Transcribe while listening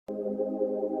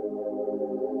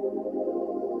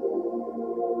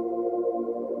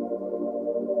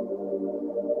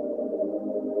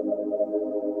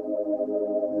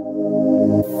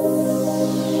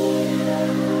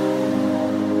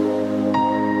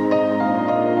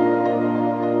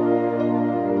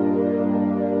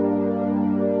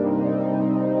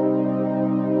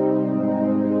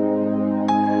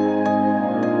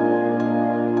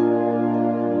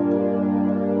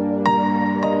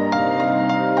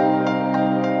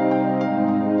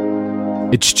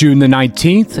It's June the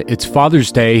 19th. It's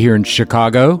Father's Day here in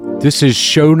Chicago. This is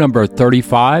show number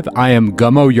 35. I am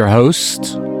Gummo, your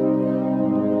host.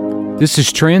 This is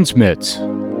Transmit.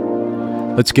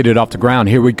 Let's get it off the ground.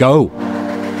 Here we go.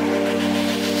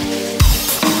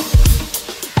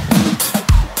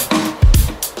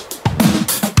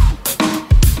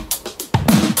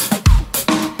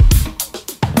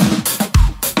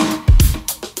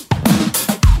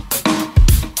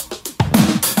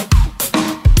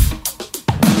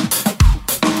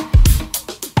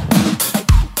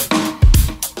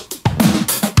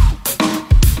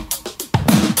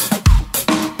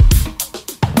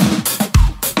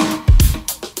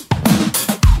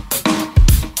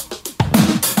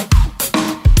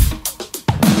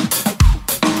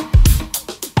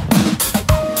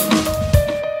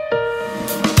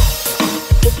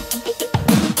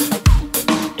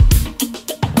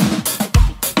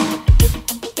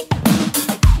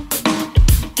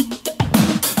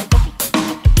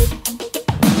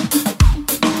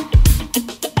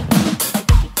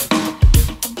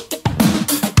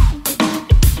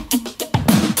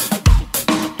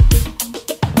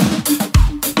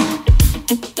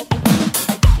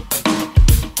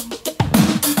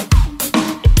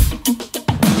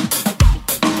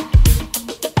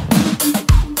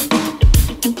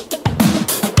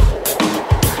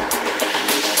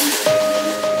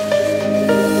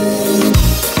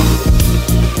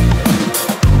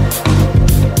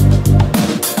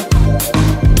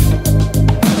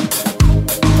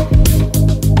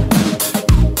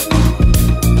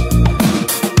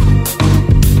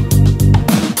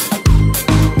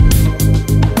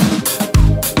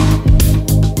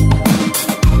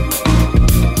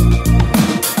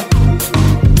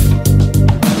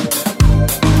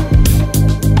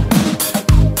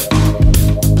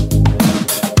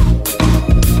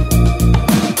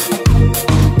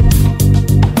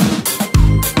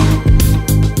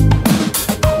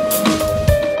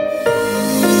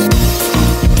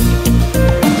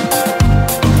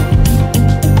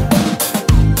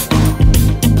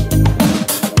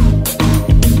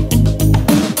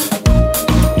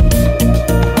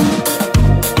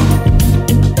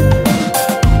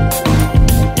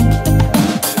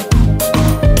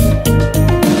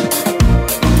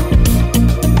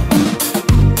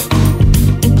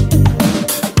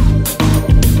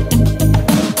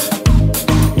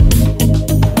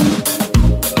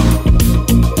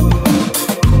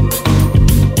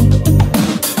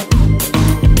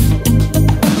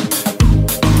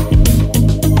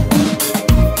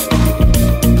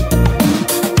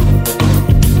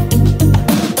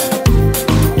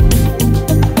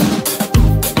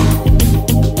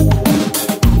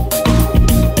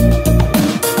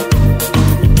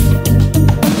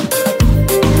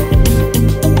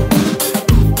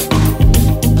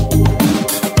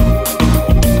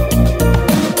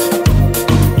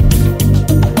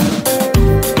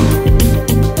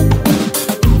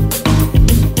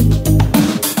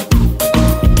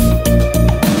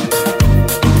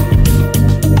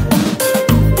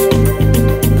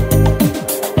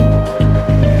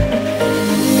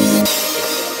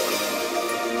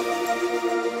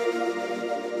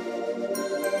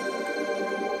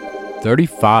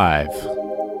 $35.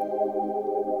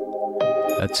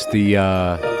 That's the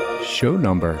show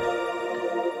number.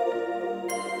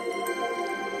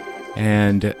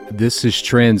 And this is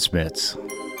Transmits.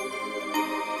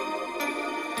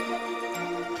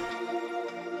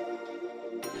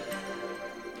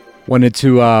 Wanted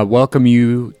to welcome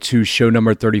you to show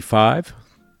number 35.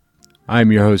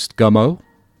 I'm your host, Gummo.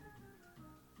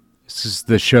 This is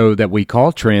the show that we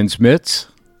call Transmits.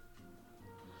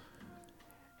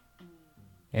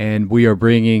 And we are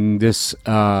bringing this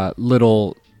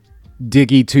little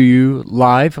diggy to you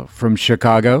live from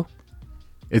Chicago.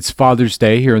 It's Father's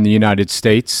Day here in the United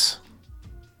States.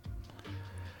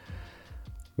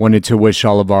 Wanted to wish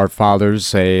all of our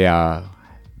fathers a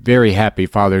very happy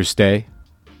Father's Day.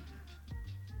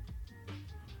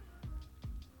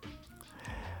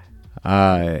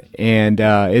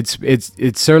 It's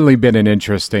certainly been an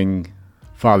interesting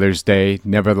Father's Day.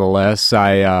 Nevertheless,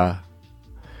 I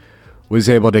was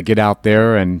able to get out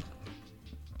there and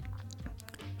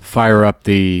fire up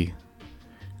the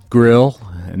grill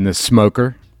and the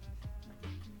smoker.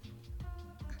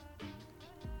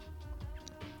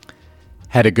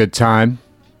 Had a good time.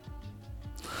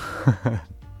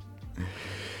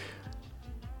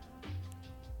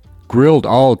 Grilled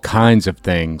all kinds of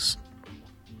things.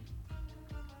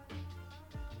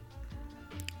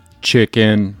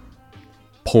 Chicken,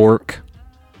 pork,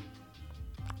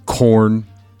 corn,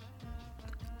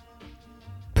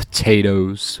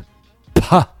 potatoes,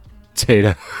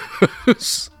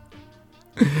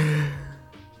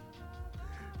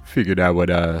 Figured I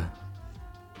would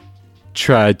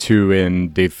try to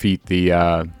and defeat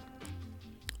the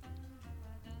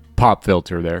pop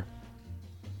filter there.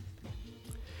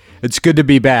 It's good to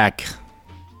be back.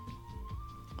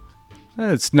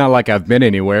 It's not like I've been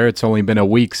anywhere. It's only been a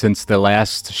week since the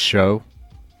last show.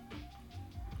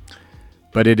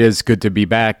 But it is good to be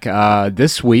back.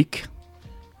 This week,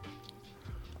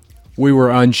 we were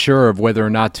unsure of whether or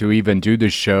not to even do the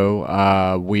show.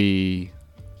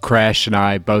 Crash and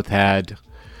I both had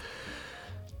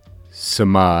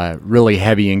some really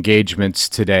heavy engagements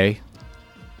today.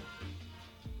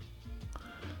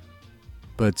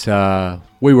 But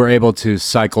we were able to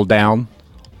cycle down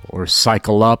or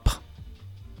cycle up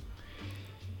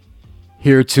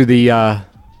here to the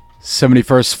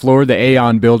 71st floor, the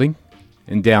Aon building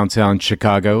in downtown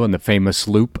Chicago on the famous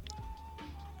Loop.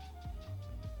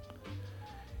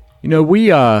 You know, we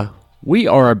are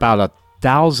about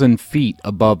 1,000 feet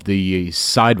above the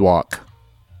sidewalk.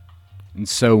 And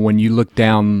so when you look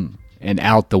down and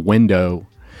out the window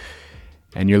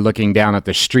and you're looking down at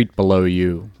the street below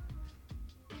you,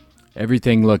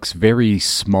 everything looks very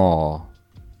small.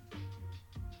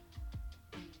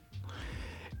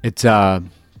 It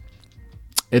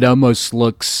almost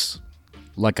looks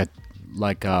like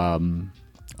a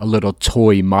little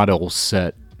toy model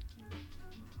set.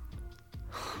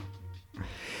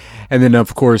 And then,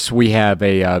 of course, we have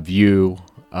a view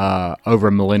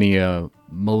over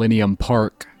Millennium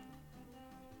Park.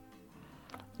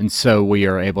 And so we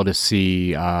are able to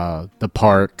see the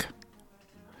park,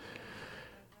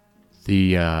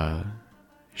 the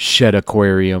Shedd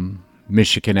Aquarium,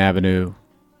 Michigan Avenue,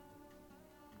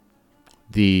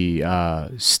 the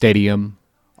stadium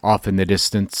off in the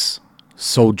distance,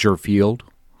 Soldier Field,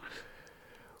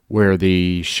 where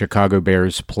the Chicago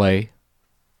Bears play.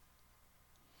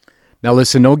 Now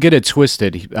listen, don't get it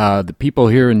twisted. The people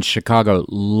here in Chicago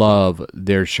love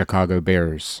their Chicago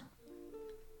Bears.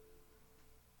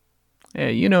 Yeah,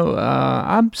 you know,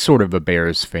 I'm sort of a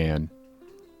Bears fan.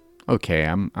 Okay,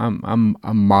 I'm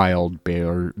a mild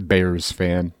Bears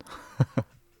fan.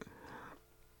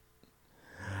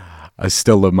 I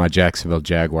still love my Jacksonville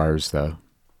Jaguars, though.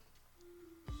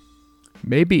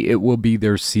 Maybe it will be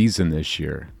their season this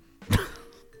year.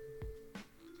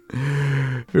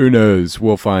 Who knows?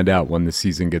 We'll find out when the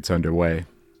season gets underway.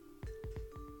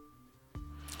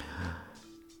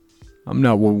 I'm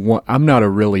not a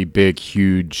really big,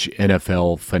 huge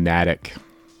NFL fanatic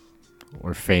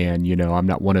or fan. You know, I'm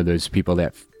not one of those people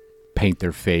that paint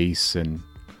their face and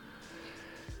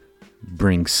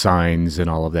bring signs and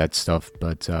all of that stuff.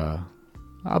 But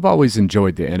I've always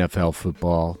enjoyed the NFL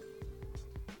football,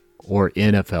 or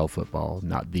NFL football,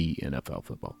 not the NFL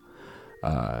football.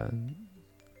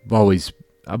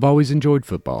 I've always enjoyed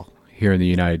football here in the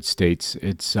United States.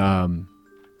 It's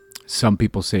some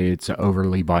people say it's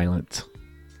overly violent.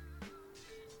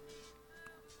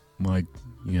 Like,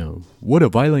 you know, what a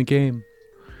violent game.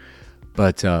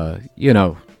 But you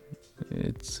know,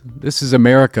 this is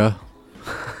America.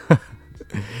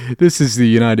 This is the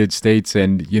United States,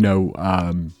 and you know,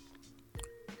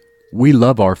 we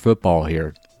love our football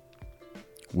here.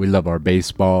 We love our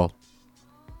baseball.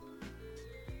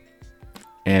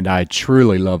 And I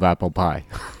truly love apple pie.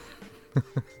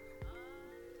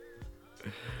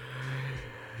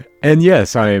 And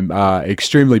yes, I am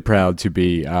extremely proud to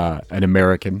be an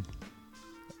American,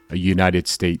 a United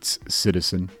States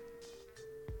citizen.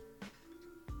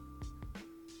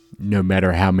 No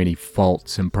matter how many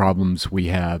faults and problems we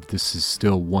have, this is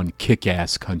still one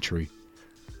kick-ass country.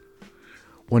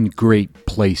 One great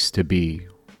place to be.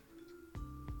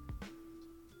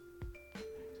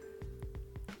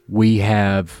 We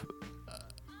have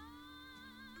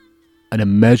an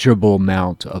immeasurable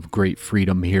amount of great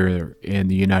freedom here in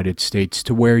the United States,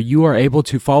 to where you are able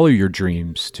to follow your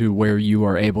dreams, to where you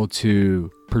are able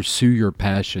to pursue your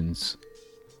passions.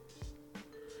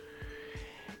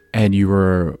 And you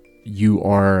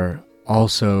are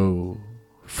also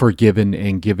forgiven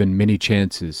and given many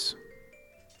chances.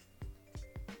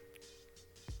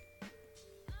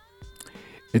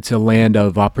 It's a land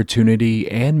of opportunity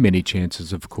and many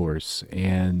chances, of course.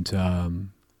 And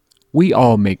we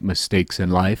all make mistakes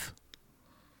in life.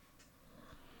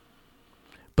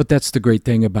 But that's the great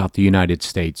thing about the United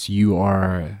States. You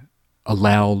are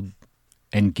allowed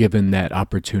and given that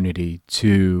opportunity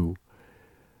to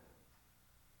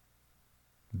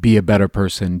be a better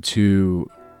person, to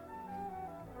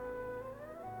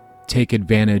take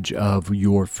advantage of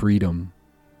your freedom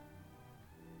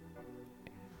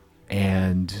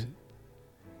and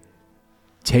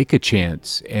take a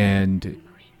chance and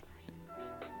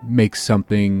make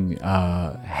something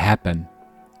happen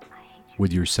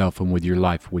with yourself and with your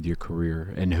life, with your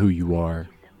career and who you are.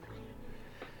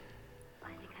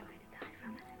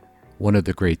 One of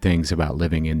the great things about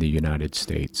living in the United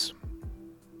States.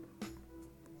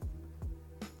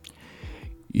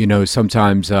 You know,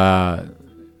 sometimes I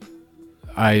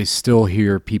still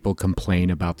hear people complain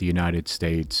about the United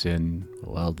States and,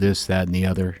 well, this, that, and the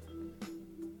other.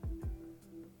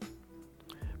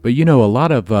 But, you know, a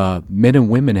lot of men and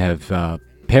women have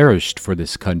perished for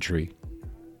this country.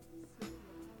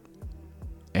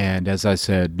 And as I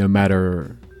said, no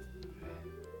matter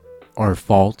our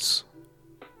faults,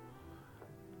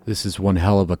 this is one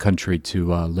hell of a country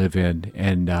to live in.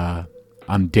 And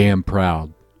I'm damn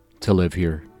proud to live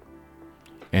here.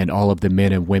 And all of the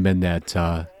men and women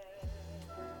that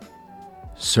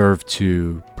serve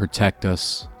to protect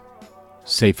us,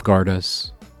 safeguard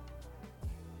us,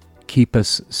 keep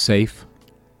us safe.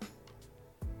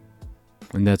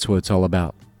 And that's what it's all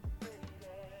about.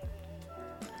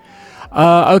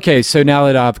 Okay, so now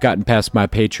that I've gotten past my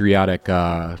patriotic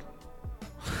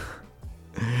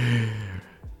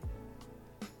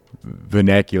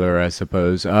vernacular, I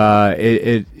suppose,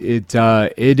 it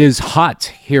is hot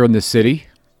here in the city,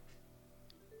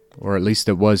 or at least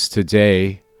it was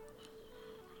today.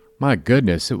 My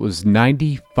goodness, it was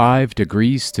 95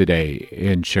 degrees today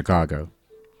in Chicago.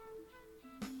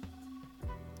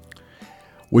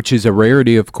 Which is a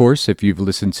rarity, of course, if you've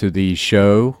listened to the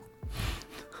show.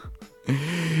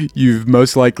 You've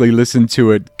most likely listened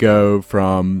to it go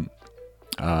from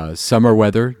summer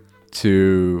weather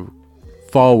to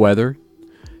fall weather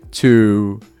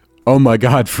to, oh my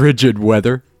God, frigid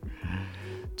weather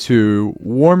to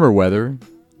warmer weather.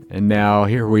 And now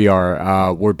here we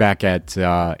are. We're back at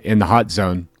in the hot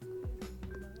zone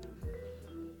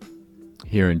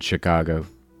here in Chicago.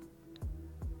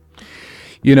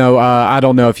 You know, I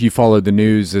don't know if you followed the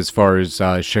news as far as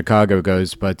Chicago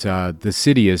goes, but the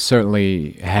city has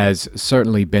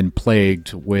certainly been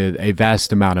plagued with a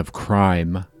vast amount of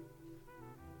crime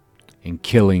and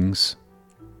killings.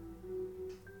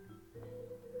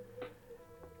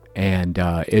 And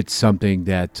it's something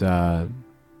that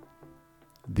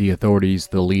the authorities,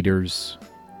 the leaders,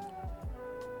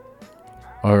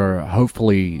 are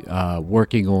hopefully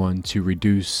working on to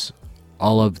reduce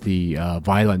all of the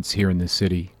violence here in the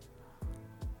city.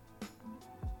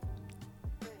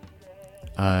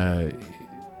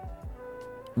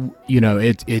 You know,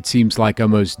 it seems like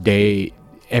almost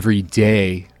every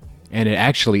day, and it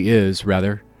actually is,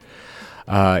 rather,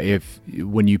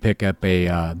 when you pick up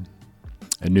a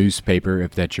newspaper,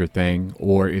 if that's your thing,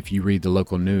 or if you read the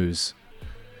local news,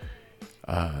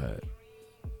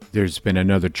 there's been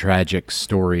another tragic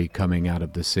story coming out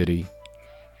of the city.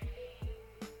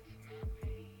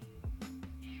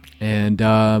 And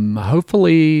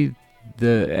hopefully,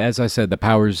 as I said, the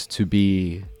powers to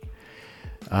be,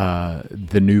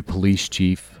 the new police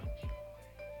chief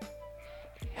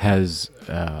has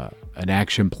an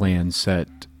action plan set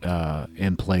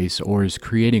in place, or is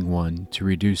creating one to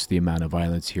reduce the amount of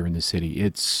violence here in the city.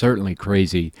 It's certainly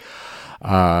crazy.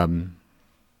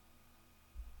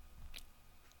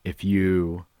 If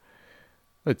you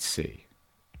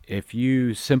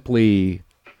simply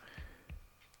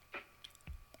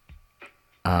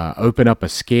open up a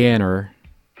scanner,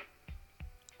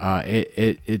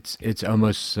 it's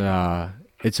almost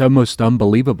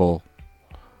unbelievable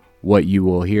what you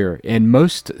will hear. In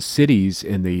most cities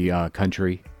in the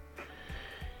country,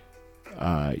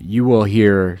 you will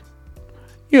hear,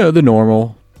 the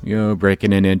normal,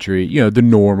 breaking and entry, the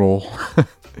normal.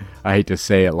 I hate to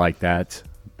say it like that,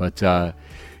 but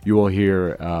you will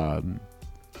hear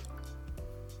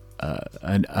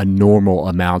a normal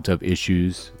amount of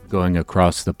issues going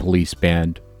across the police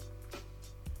band.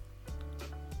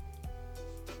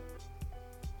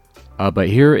 But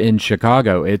here in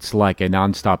Chicago, it's like a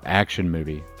nonstop action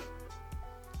movie.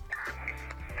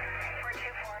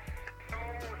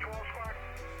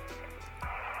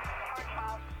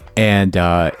 And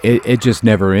it just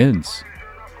never ends.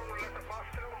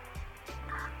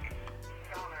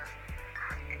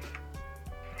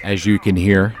 As you can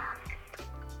hear.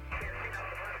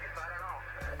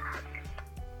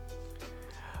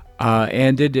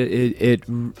 And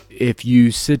if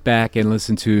you sit back and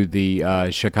listen to the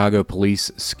Chicago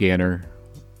police scanner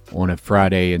on a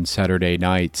Friday and Saturday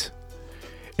night,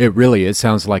 it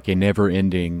sounds like a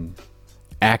never-ending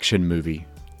action movie,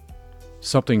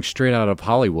 something straight out of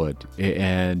Hollywood,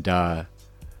 and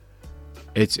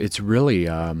it's really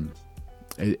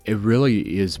it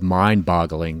really is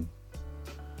mind-boggling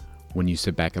when you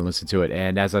sit back and listen to it.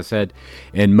 And as I said,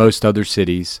 in most other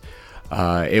cities,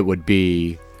 it would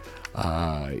be.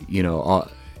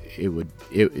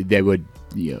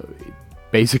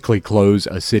 basically close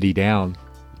a city down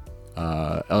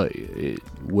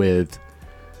with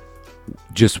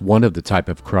just one of the type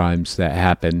of crimes that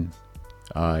happen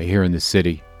here in the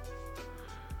city.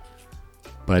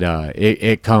 But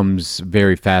it comes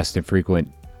very fast and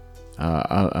frequent.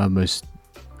 Almost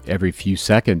every few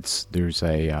seconds, there's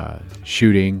a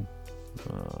shooting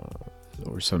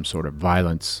or some sort of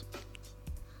violence.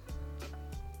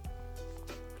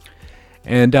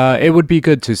 And it would be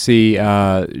good to see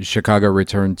Chicago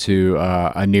return to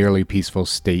a nearly peaceful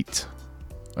state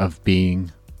of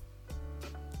being.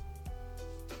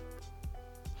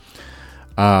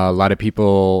 A lot of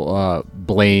people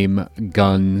blame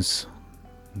guns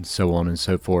and so on and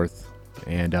so forth.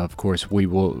 And of course,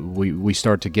 we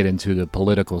start to get into the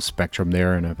political spectrum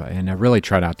there, and I really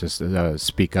try not to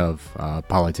speak of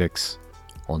politics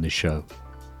on this show.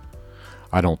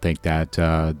 I don't think that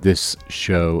this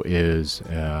show is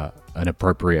an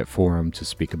appropriate forum to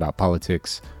speak about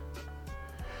politics.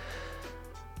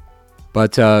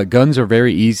 But guns are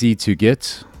very easy to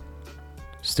get.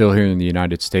 Still here in the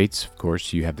United States, of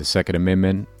course, you have the Second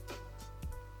Amendment.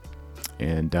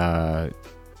 And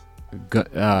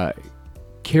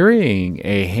carrying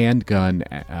a handgun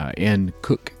in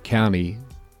Cook County,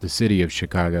 the city of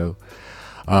Chicago,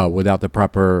 without the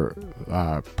proper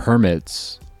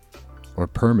permit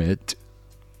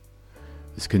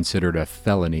is considered a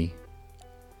felony.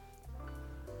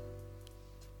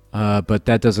 But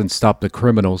that doesn't stop the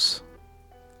criminals.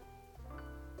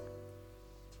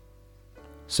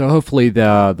 So hopefully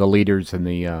the leaders and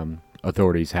the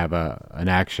authorities have an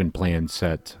action plan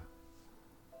set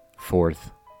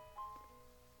forth.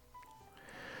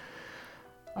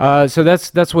 So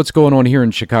that's what's going on here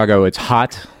in Chicago. It's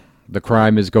hot. The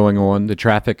crime is going on. The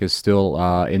traffic is still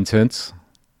intense.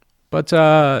 But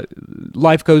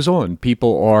life goes on.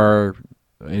 People are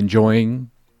enjoying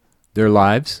their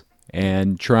lives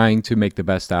and trying to make the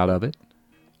best out of it.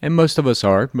 And most of us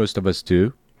are. Most of us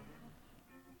do.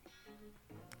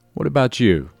 What about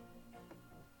you?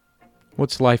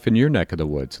 What's life in your neck of the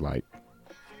woods like?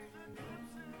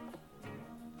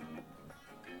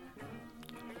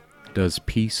 Does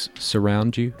peace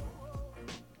surround you?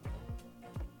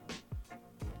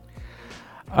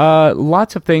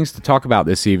 Lots of things to talk about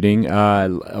this evening.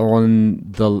 On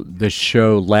the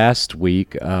show last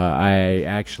week, I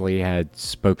actually had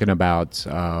spoken about.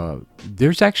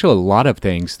 There's actually a lot of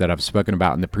things that I've spoken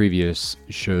about in the previous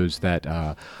shows that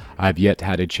I've yet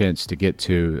had a chance to get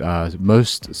to.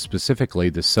 Most specifically,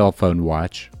 the cell phone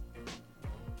watch.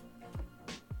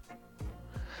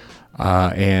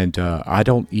 And I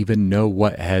don't even know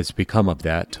what has become of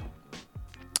that.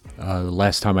 The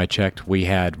last time I checked, we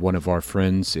had one of our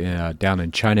friends down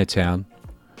in Chinatown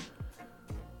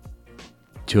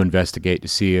to investigate to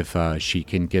see if she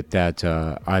can get that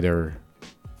either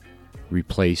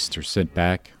replaced or sent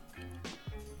back.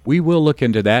 We will look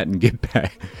into that and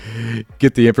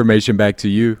get the information back to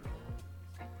you.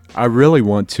 I really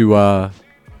want to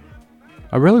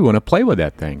play with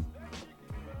that thing.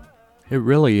 It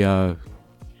really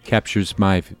captures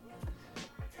my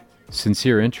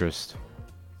sincere interest.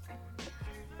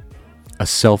 A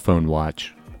cell phone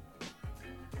watch.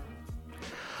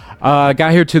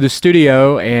 Got here to the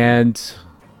studio and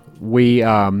we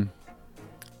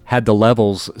had the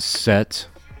levels set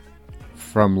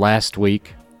from last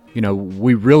week. You know,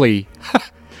 we really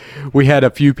we had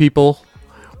a few people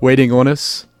waiting on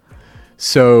us.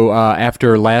 So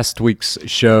after last week's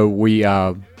show, we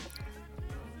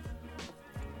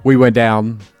went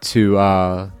down to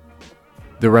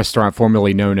the restaurant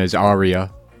formerly known as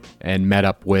Aria and met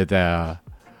up with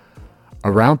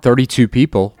around 32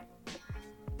 people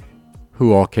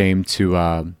who all came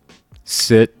to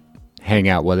sit, hang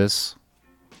out with us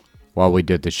while we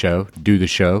did the show, do the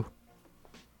show.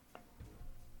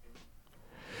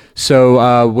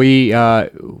 So we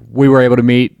were able to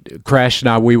meet, Crash and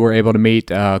I, we were able to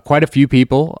meet quite a few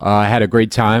people. I had a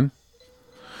great time.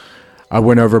 I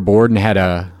went overboard and had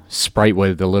a Sprite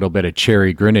with a little bit of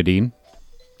cherry grenadine.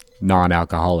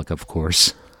 Non-alcoholic, of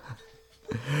course.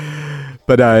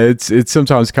 But it's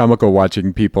sometimes comical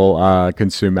watching people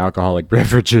consume alcoholic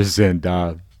beverages and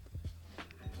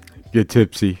get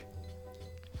tipsy.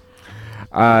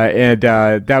 And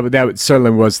that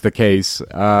certainly was the case.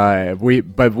 We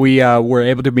were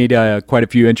able to meet quite a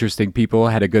few interesting people.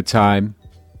 Had a good time.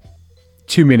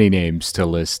 Too many names to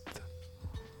list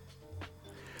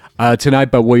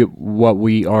tonight, but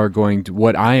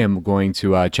what I am going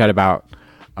to chat about.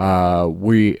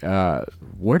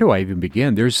 Where do I even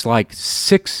begin? There's like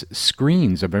 6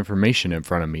 screens of information in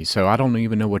front of me, so I don't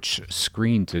even know which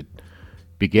screen to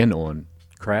begin on.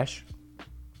 Crash?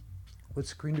 What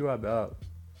screen do I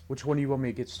Which one do you want me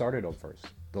to get started on first?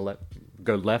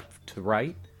 Go left to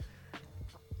right?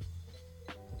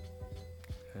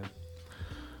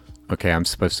 Okay, I'm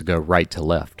supposed to go right to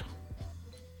left.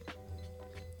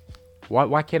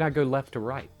 Why can't I go left to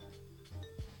right?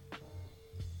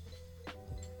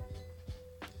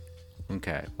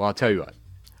 Okay, well, I'll tell you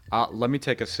what. Let me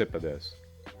take a sip of this.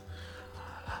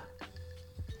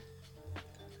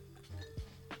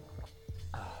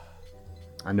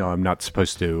 I know I'm not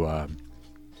supposed to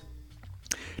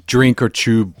drink or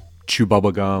chew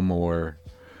bubble gum or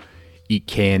eat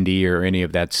candy or any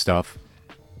of that stuff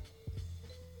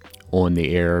on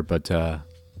the air, but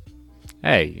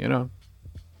hey,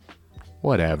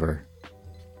 whatever.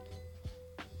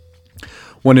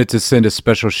 Wanted to send a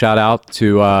special shout out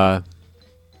to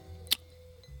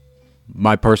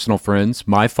my personal friends,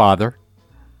 my father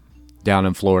down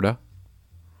in Florida,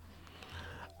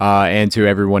 and to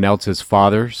everyone else's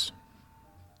fathers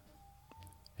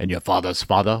and your father's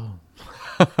father.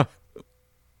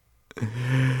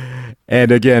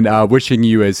 And again, wishing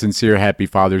you a sincere happy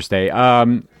Father's Day.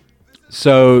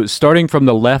 So starting from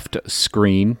the left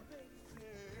screen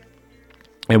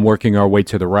and working our way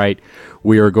to the right,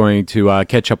 we are going to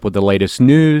catch up with the latest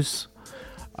news.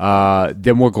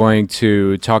 Then we're going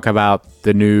to talk about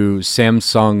the new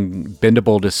Samsung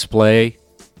bendable display.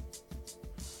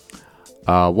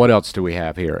 What else do we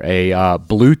have here? A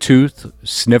Bluetooth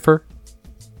sniffer.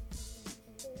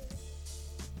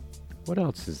 What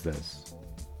else is this?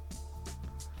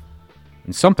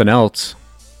 And something else.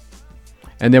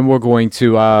 And then we're going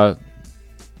to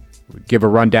give a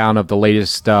rundown of the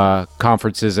latest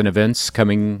conferences and events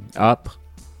coming up.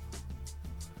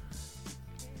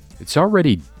 It's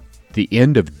already the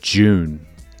end of June.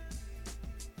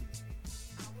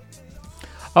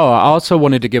 Oh, I also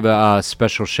wanted to give a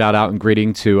special shout out and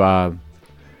greeting to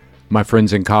my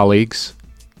friends and colleagues,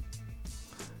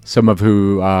 some of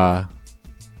who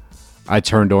I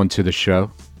turned on to the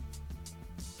show.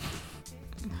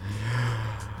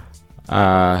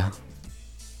 Yeah.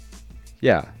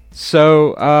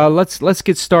 So let's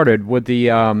get started with the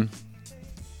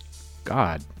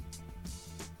God.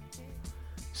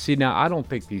 See, now I don't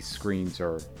think these screens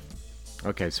are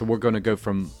okay. So we're going to go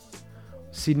from.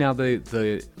 See, now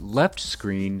the left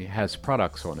screen has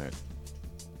products on it.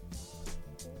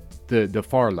 The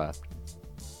far left.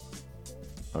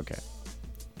 Okay.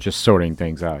 Just sorting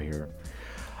things out here.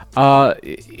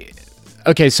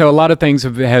 Okay, so a lot of things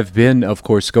have been, of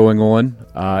course, going on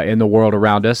in the world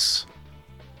around us.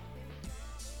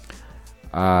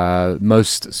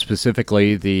 Most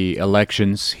specifically, the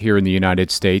elections here in the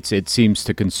United States. It seems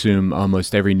to consume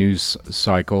almost every news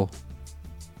cycle.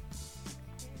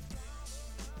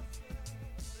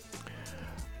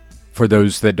 For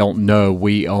those that don't know,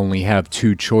 we only have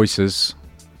two choices.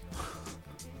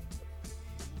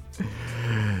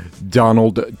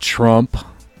 Donald Trump,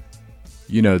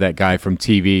 you know, that guy from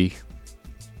TV,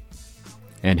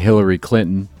 and Hillary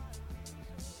Clinton,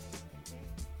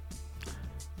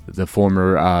 the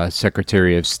former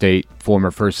Secretary of State, former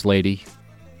First Lady,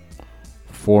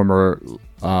 former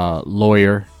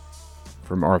lawyer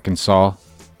from Arkansas.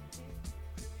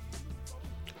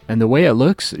 And the way it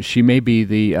looks, she may be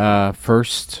the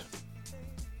first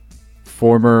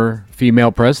former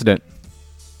female president.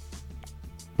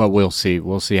 But we'll see.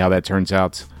 We'll see how that turns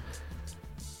out.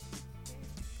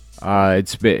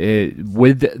 It's been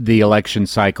with the election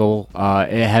cycle.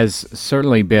 It has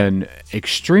certainly been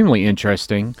extremely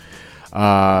interesting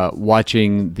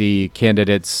watching the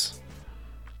candidates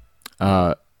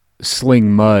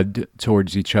sling mud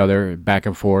towards each other, back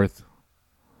and forth,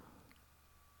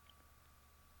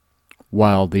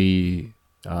 while the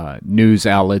news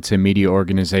outlets and media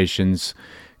organizations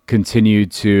continue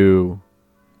to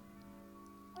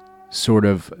sort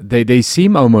of, they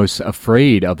seem almost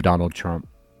afraid of Donald Trump.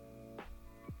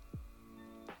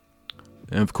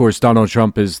 And of course, Donald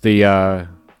Trump is the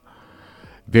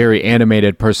very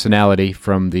animated personality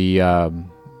from the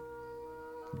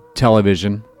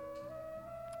television.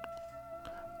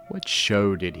 What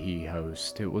show did he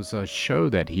host? It was a show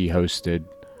that he hosted,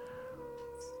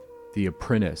 The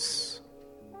Apprentice.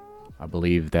 I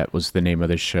believe that was the name of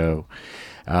the show.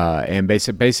 And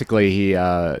basically, he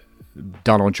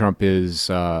Donald Trump is,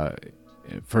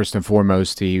 first and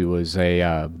foremost, he was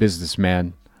a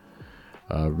businessman,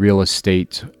 a real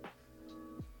estate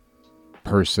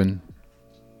person,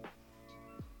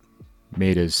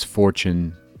 made his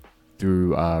fortune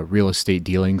through real estate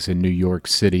dealings in New York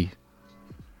City.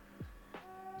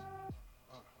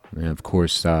 And of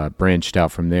course, branched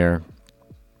out from there.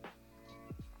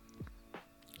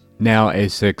 Now a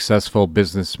successful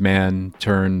businessman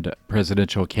turned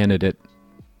presidential candidate.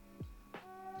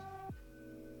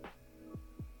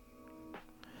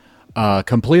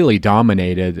 completely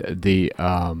dominated the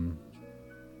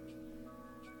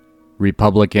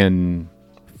Republican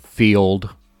field.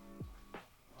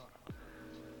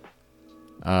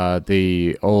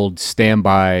 The old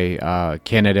standby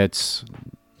candidates,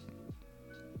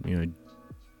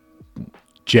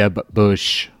 Jeb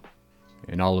Bush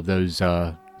and all of those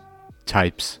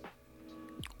types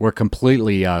were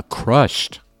completely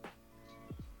crushed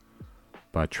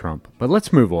by Trump. But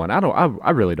let's move on. I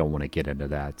really don't want to get into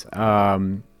that.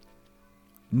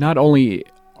 Not only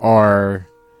are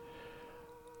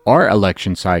our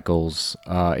election cycles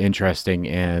interesting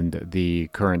and the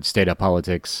current state of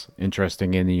politics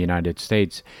interesting in the United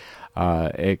States,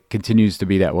 it continues to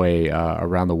be that way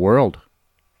around the world.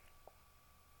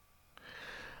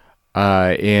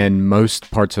 In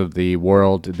most parts of the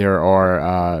world, there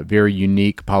are very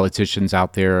unique politicians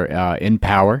out there in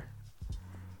power.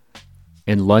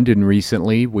 In London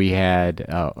recently, we had,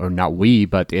 or not we,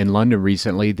 but in London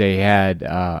recently, they had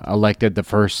elected the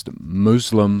first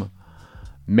Muslim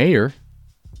mayor,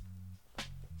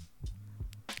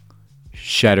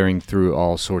 shattering through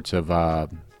all sorts of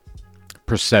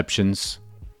perceptions,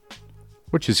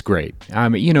 which is great.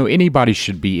 Anybody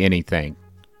should be anything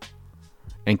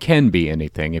and can be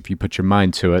anything if you put your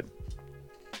mind to it.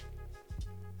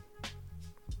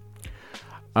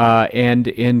 And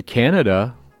in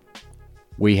Canada,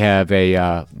 we have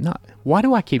why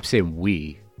do I keep saying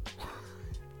we?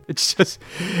 It's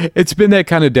been that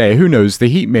kind of day. Who knows? The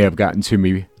heat may have gotten to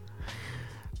me.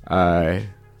 I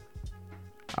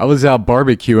was out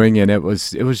barbecuing and it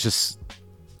was just,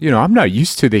 I'm not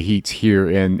used to the heat here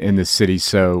in the city.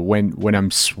 So when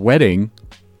I'm sweating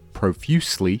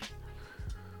profusely,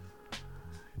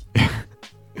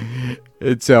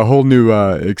 it's a whole new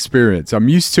experience. I'm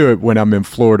used to it when I'm in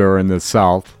Florida or in the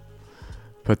South,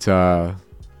 but here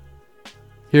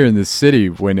in the city,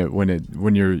 when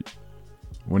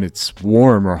it's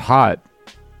warm or hot,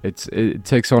 it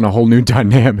takes on a whole new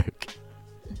dynamic.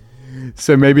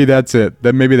 So maybe that's it.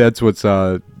 Maybe that's what's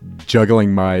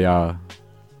juggling my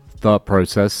thought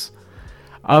process.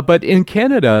 But in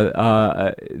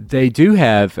Canada, they do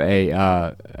have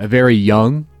a very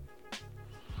young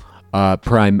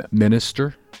prime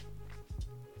minister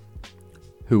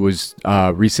who was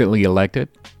recently elected.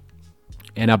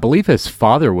 And I believe his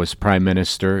father was prime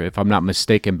minister, if I'm not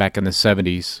mistaken, back in the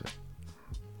 70s.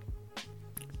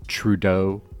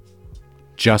 Trudeau.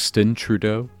 Justin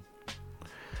Trudeau.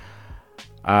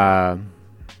 But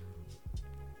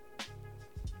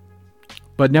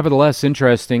nevertheless,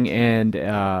 interesting. And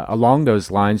along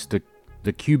those lines, the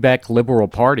Quebec Liberal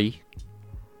Party,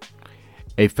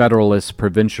 a federalist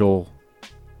provincial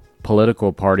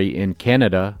political party in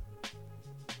Canada,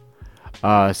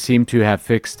 seemed to have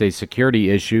fixed a security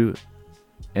issue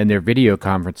in their video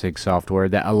conferencing software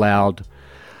that allowed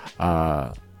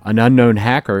an unknown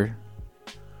hacker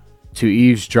to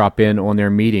eavesdrop in on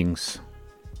their meetings.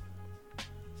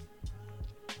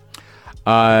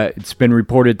 It's been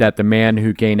reported that the man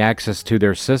who gained access to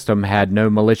their system had no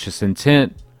malicious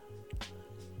intent,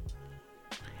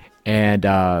 and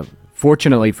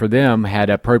fortunately for them,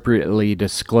 had appropriately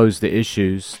disclosed the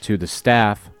issues to the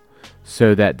staff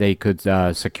so that they could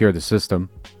secure the system.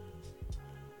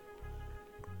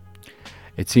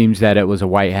 It seems that it was a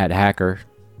white hat hacker,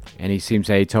 and he seems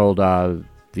that he told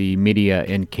the media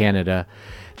in Canada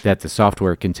that the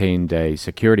software contained a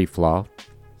security flaw.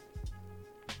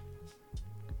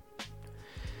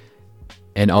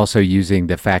 And also using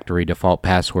the factory default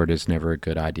password is never a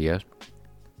good idea.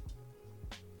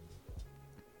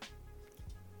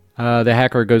 The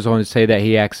hacker goes on to say that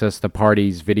he accessed the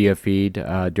party's video feed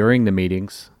during the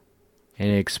meetings,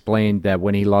 and he explained that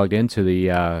when he logged into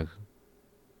the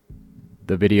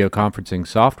video conferencing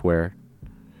software,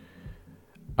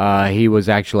 he was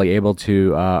actually able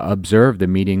to observe the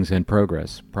meetings in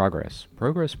progress.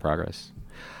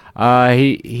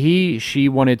 She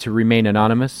wanted to remain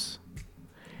anonymous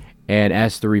and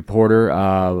asked the reporter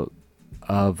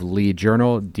of Le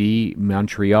Journal de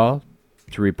Montreal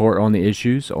to report on the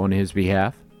issues on his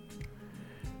behalf.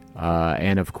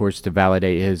 And of course, to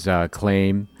validate his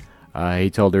claim, he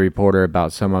told the reporter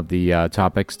about some of the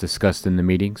topics discussed in the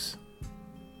meetings.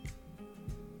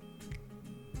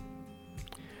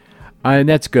 And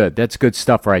that's good. That's good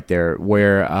stuff right there,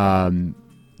 where,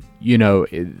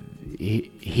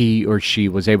 he or she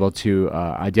was able to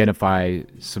identify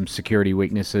some security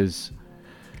weaknesses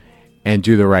and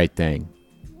do the right thing.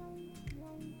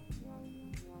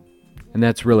 And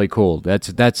that's really cool.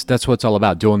 That's what it's all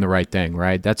about, doing the right thing,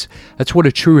 right? That's what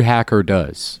a true hacker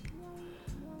does.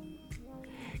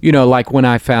 Like when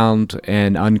I found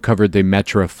and uncovered the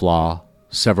Metra flaw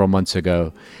several months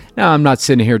ago. Now, I'm not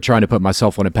sitting here trying to put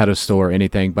myself on a pedestal or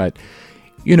anything, but,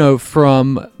 you know,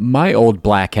 from my old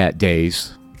Black Hat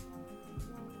days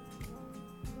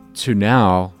to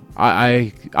now,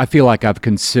 I feel like I've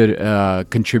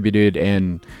contributed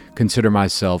and consider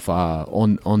myself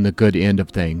on the good end of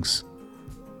things.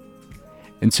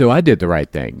 And so I did the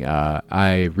right thing.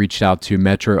 I reached out to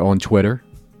Metra on Twitter.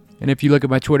 And if you look at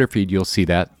my Twitter feed, you'll see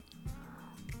that.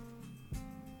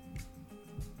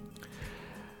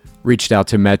 Reached out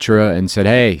to Metra and said,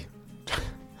 hey,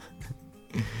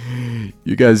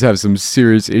 you guys have some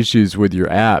serious issues with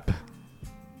your app.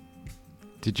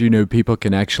 Did you know people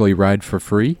can actually ride for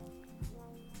free?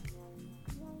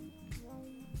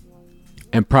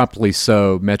 And promptly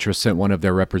so, Metra sent one of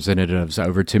their representatives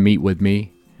over to meet with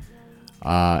me.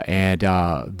 And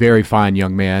very fine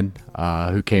young man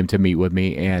who came to meet with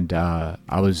me. And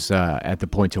I was at the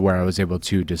point to where I was able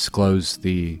to disclose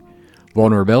the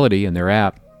vulnerability in their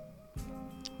app.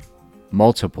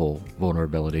 Multiple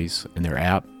vulnerabilities in their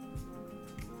app.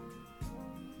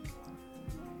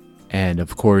 And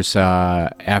of course,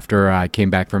 after I came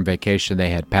back from vacation, they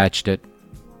had patched it.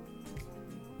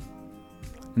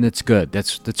 And that's good.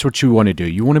 That's what you want to do.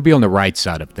 You want to be on the right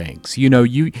side of things. You know,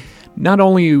 you not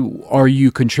only are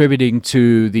you contributing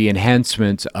to the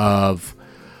enhancement of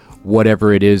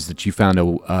whatever it is that you found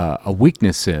a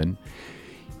weakness in,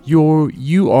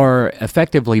 you are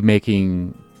effectively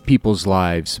making people's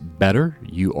lives better.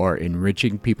 You are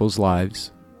enriching people's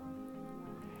lives.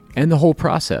 And the whole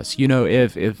process, you know,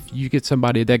 if you get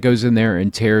somebody that goes in there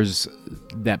and tears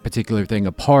that particular thing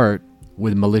apart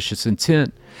with malicious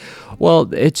intent, well,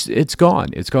 it's gone.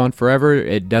 It's gone forever.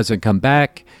 It doesn't come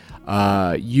back.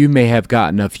 You may have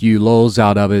gotten a few lulls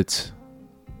out of it.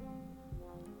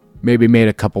 Maybe made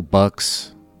a couple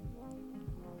bucks.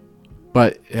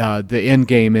 But the end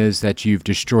game is that you've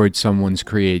destroyed someone's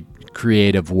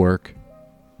creative work.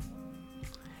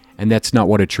 And that's not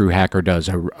what a true hacker does.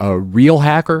 A real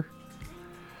hacker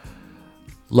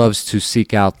loves to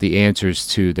seek out the answers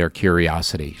to their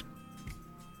curiosity.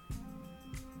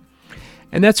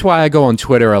 And that's why I go on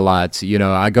Twitter a lot. You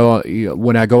know,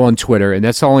 when I go on Twitter, and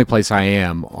that's the only place I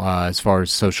am as far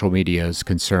as social media is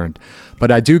concerned. But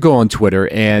I do go on Twitter,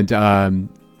 and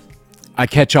I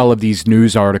catch all of these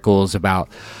news articles about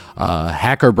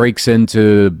hacker breaks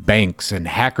into banks, and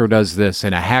hacker does this,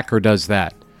 and a hacker does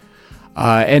that.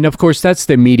 And of course, that's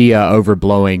the media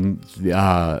overblowing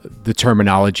the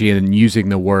terminology and using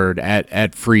the word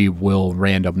at free will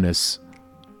randomness.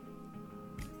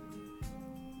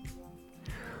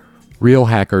 Real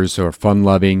hackers are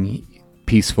fun-loving,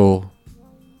 peaceful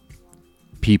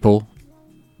people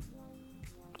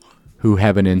who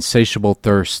have an insatiable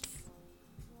thirst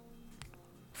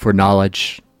for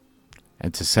knowledge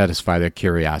and to satisfy their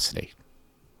curiosity.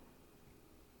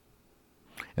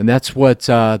 And that's what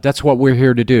we're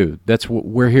here to do. That's what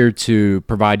we're here to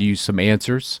provide you some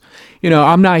answers. You know,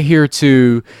 I'm not here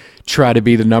to try to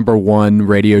be the number one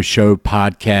radio show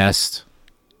podcast.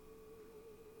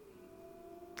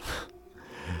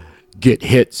 Get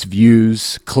hits,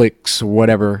 views, clicks,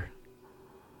 whatever.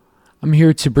 I'm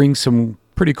here to bring some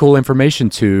pretty cool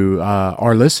information to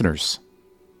our listeners.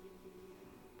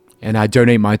 And I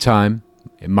donate my time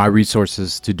and my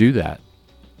resources to do that.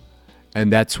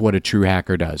 And that's what a true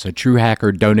hacker does. A true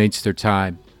hacker donates their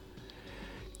time,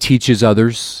 teaches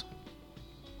others,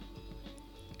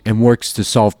 and works to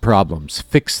solve problems,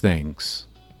 fix things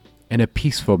in a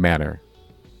peaceful manner.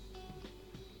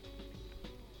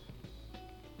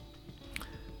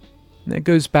 And that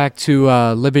goes back to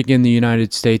living in the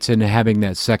United States and having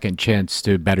that second chance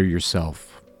to better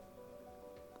yourself.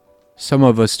 Some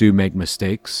of us do make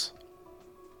mistakes.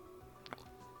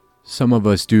 Some of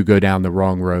us do go down the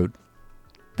wrong road,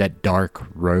 that dark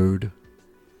road.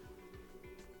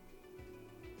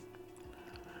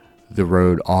 The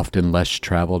road often less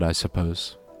traveled, I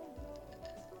suppose.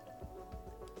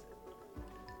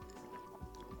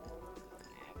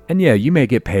 And yeah, you may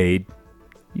get paid.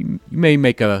 You may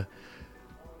make a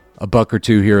buck or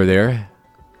two here or there.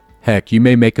 Heck, you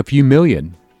may make a few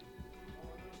million.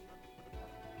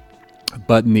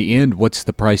 But in the end, what's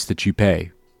the price that you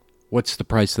pay? What's the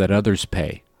price that others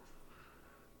pay?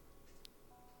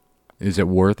 Is it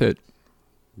worth it?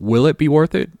 Will it be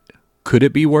worth it? Could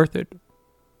it be worth it?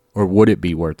 Or would it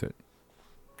be worth it?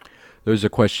 Those are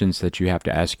questions that you have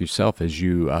to ask yourself as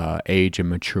you age and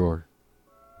mature.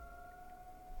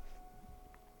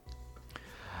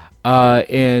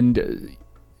 And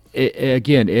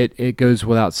it goes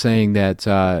without saying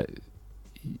that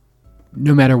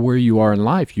no matter where you are in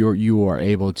life, you are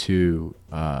able to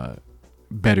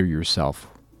better yourself.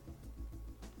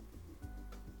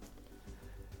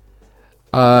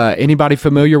 Anybody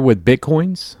familiar with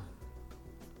Bitcoins?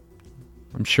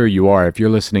 I'm sure you are. If you're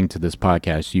listening to this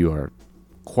podcast, you are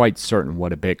quite certain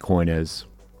what a Bitcoin is.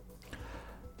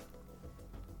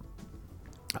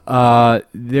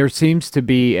 There seems to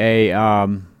be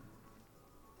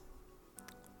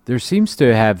there seems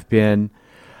to have been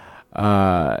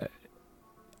an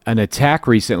attack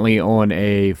recently on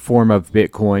a form of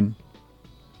Bitcoin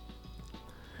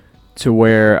to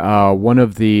where one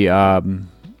of the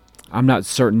I'm not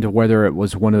certain to whether it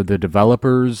was one of the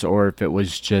developers or if it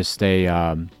was just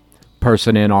a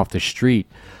person in off the street,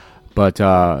 but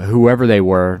whoever they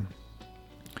were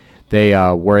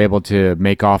able to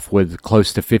make off with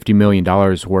close to $50 million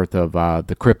worth of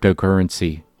the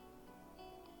cryptocurrency.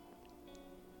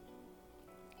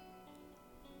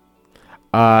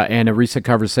 And a recent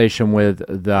conversation with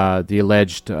the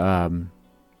alleged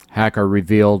hacker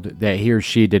revealed that he or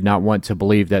she did not want to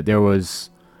believe that there was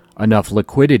enough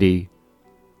liquidity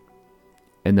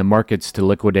in the markets to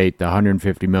liquidate the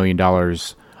 $150 million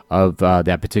of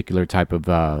that particular type of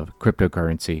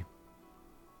cryptocurrency.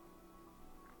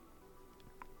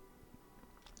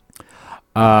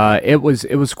 It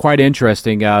was quite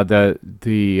interesting.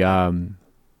 The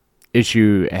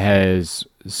issue has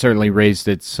certainly raised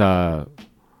itself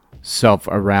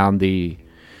around the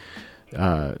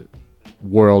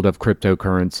world of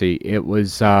cryptocurrency. It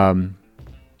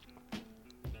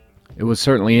was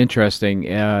certainly interesting,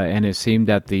 and it seemed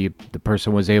that the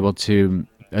person was able to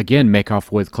again make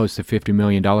off with close to $50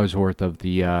 million worth of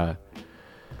the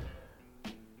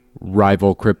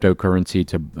rival cryptocurrency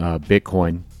to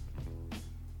Bitcoin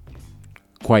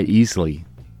quite easily.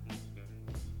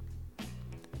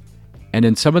 And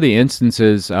in some of the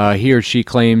instances, he or she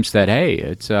claims that, hey,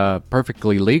 it's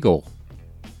perfectly legal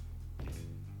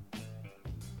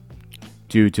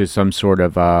due to some sort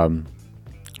of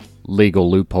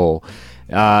legal loophole.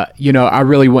 I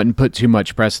really wouldn't put too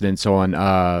much precedence on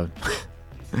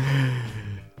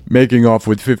making off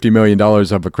with $50 million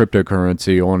of a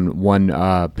cryptocurrency on one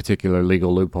particular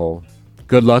legal loophole.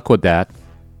 Good luck with that.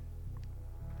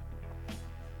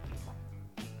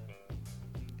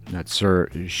 Not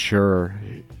certain.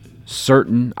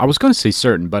 I was going to say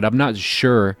certain, but I'm not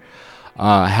sure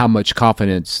how much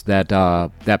confidence that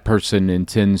that person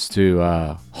intends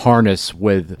to harness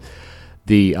with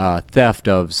the theft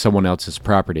of someone else's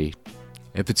property.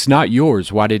 If it's not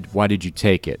yours, why did you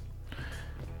take it?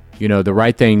 The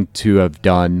right thing to have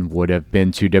done would have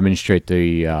been to demonstrate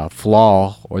the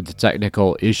flaw or the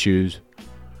technical issues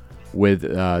with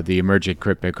the emerging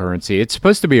cryptocurrency. It's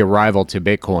supposed to be a rival to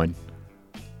Bitcoin.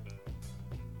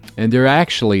 And there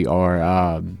actually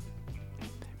are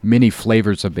many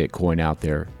flavors of Bitcoin out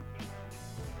there.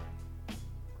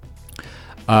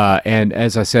 And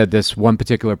as I said, this one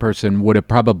particular person would have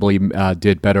probably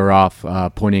did better off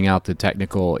pointing out the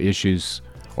technical issues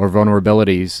or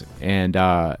vulnerabilities and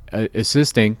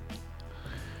assisting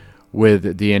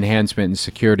with the enhancement and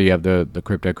security of the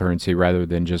cryptocurrency rather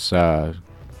than just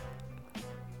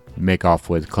make off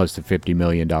with close to $50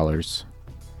 million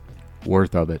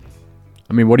worth of it.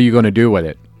 I mean, what are you going to do with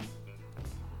it?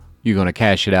 You going to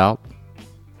cash it out?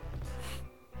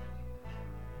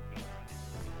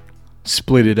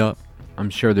 Split it up? I'm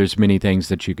sure there's many things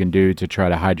that you can do to try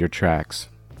to hide your tracks.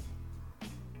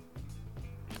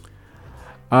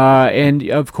 And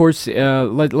of course,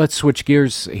 let's switch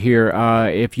gears here.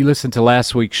 If you listened to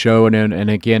last week's show, and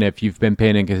again, if you've been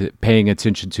paying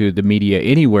attention to the media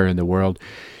anywhere in the world,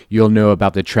 you'll know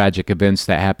about the tragic events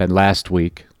that happened last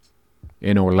week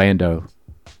in Orlando.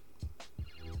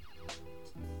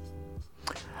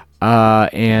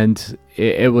 And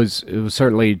it was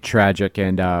certainly tragic,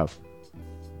 and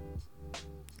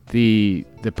the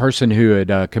person who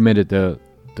had committed the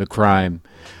crime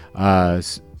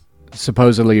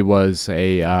supposedly was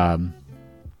he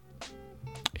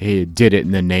did it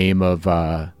in the name of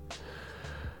a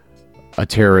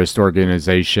terrorist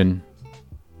organization.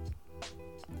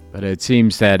 But it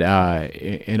seems that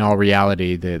in all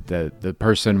reality, the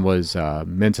person was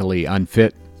mentally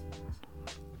unfit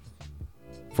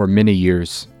for many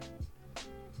years,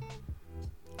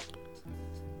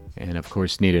 and of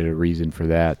course needed a reason for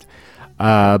that.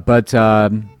 But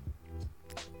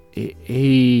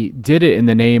he did it in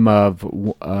the name of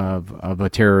a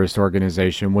terrorist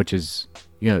organization, which is,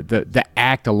 the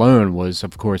act alone was,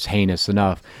 of course, heinous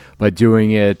enough. But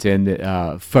doing it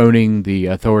and phoning the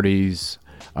authorities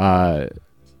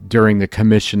during the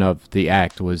commission of the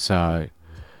act was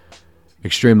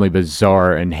extremely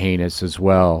bizarre and heinous as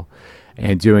well.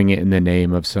 And doing it in the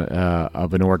name of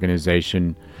an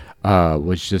organization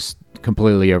was just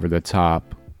completely over the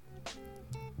top.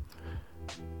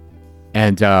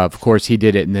 And of course, he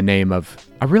did it in the name of.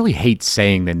 I really hate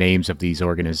saying the names of these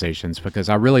organizations because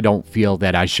I really don't feel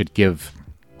that I should give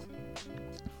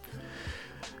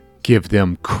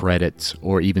them credit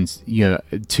or even,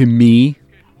 to me,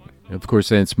 of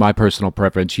course, it's my personal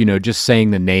preference, just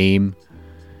saying the name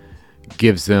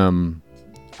gives them,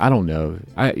 I don't know,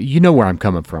 you know where I'm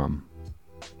coming from.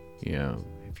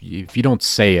 If you don't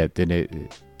say it, then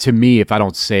to me, if I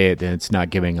don't say it, then it's not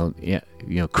giving,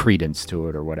 credence to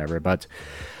it or whatever. But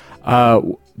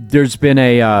there's been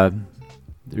a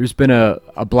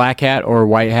black hat or a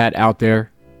white hat out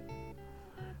there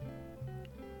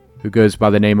who goes by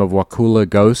the name of Wakula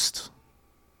Ghost.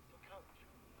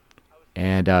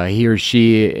 And he or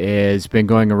she has been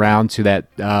going around to that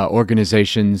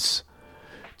organization's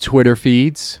Twitter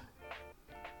feeds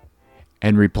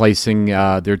and replacing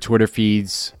their Twitter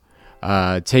feeds,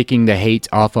 taking the hate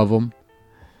off of them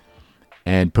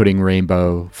and putting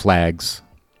rainbow flags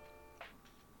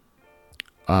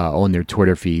on their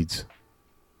Twitter feeds.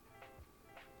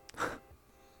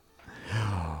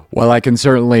 I can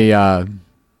certainly, I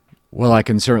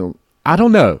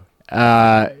don't know.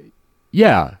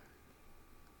 Yeah.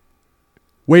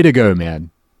 Way to go, man.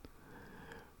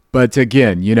 But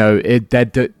again, you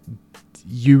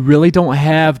really don't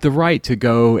have the right to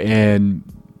go and,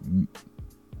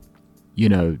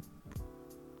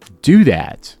 do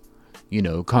that.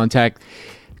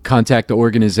 Contact the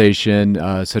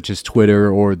organization such as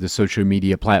Twitter or the social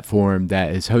media platform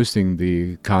that is hosting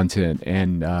the content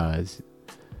and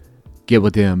get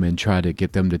with them and try to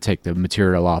get them to take the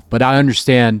material off. But I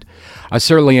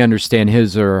certainly understand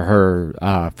his or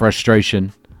her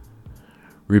frustration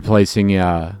replacing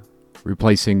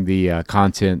the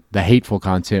content, the hateful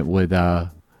content, with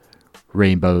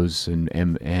rainbows and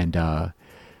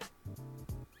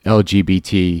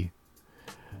LGBT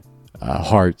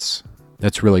hearts.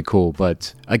 That's really cool.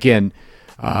 But again,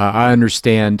 I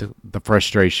understand the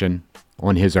frustration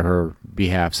on his or her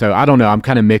behalf. So I don't know. I'm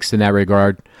kind of mixed in that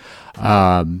regard.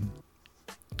 And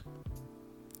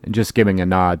just giving a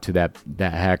nod to that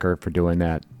hacker for doing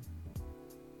that.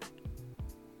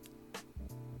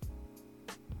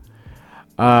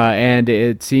 And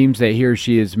it seems that he or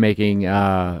she is making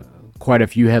quite a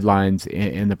few headlines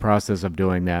in the process of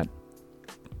doing that.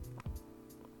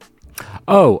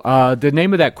 The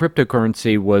name of that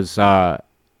cryptocurrency was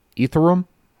Ethereum.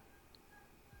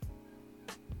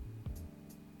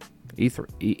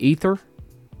 Ether.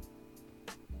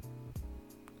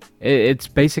 It's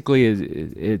basically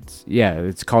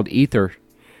it's called Ether.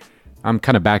 I'm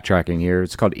kind of backtracking here.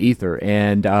 It's called Ether,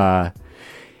 and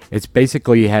it's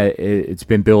basically it's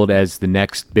been billed as the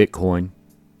next Bitcoin.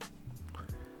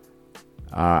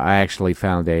 I actually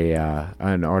found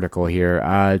an article here.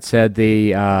 It said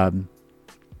the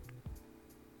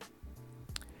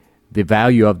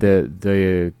value of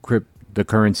the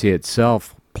currency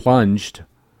itself plunged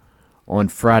on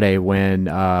Friday when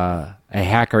a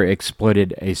hacker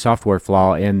exploited a software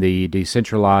flaw in the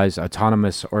decentralized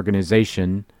autonomous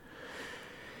organization,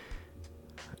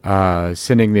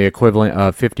 sending the equivalent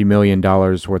of $50 million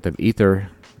worth of Ether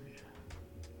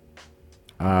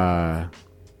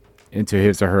into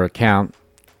his or her account,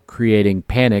 creating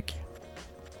panic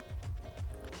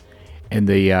in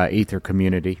the Ether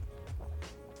community.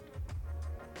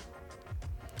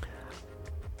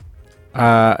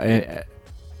 And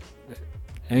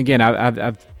again,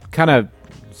 I've kind of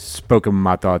spoken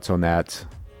my thoughts on that.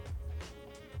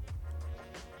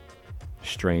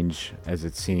 Strange as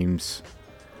it seems,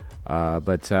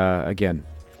 but again,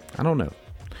 I don't know.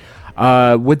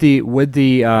 With the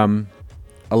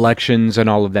elections and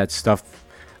all of that stuff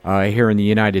here in the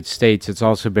United States, it's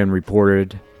also been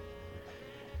reported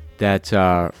that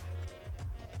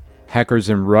hackers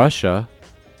in Russia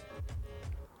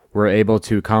were able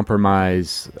to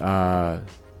compromise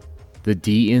the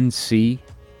DNC,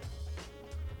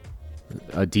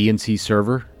 DNC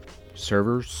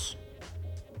servers,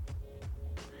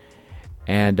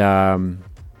 and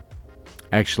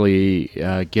actually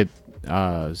get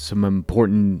some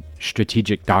important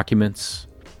strategic documents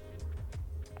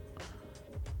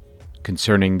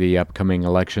concerning the upcoming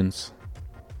elections.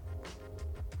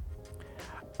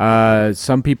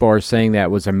 Some people are saying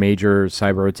that was a major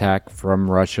cyber attack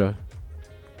from Russia.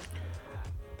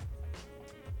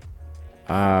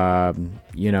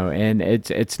 And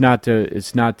it's not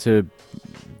to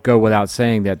go without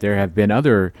saying that there have been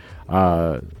other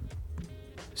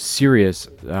serious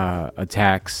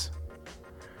attacks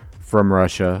from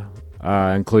Russia,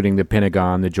 including the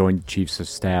Pentagon, the Joint Chiefs of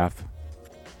Staff,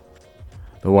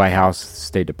 the White House,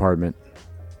 State Department.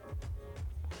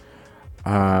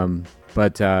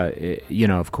 But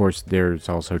of course, there's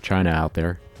also China out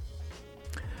there.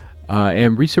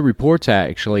 And recent reports,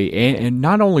 actually, and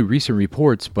not only recent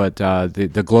reports, but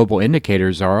the global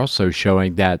indicators are also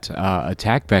showing that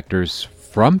attack vectors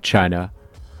from China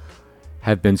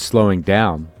have been slowing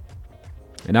down.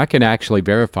 And I can actually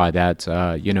verify that.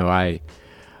 I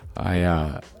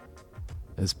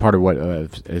as part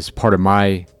of as part of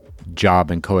my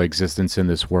job and coexistence in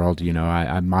this world,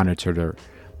 I monitor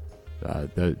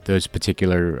those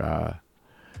particular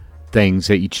things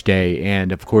each day,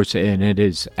 and of course, and it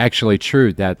is actually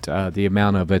true that the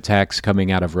amount of attacks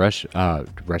coming out of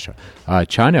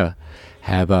China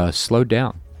have slowed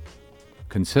down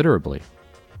considerably.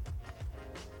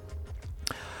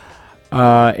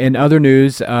 In other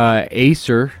news,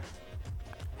 Acer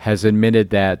has admitted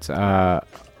that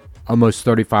almost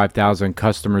 35,000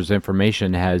 customers'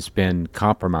 information has been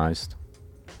compromised.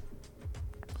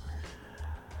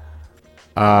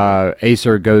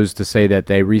 Acer goes to say that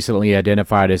they recently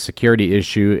identified a security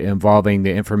issue involving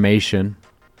the information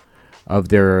of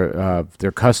their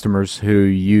customers who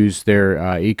used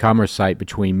their e-commerce site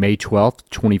between May 12th,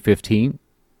 2015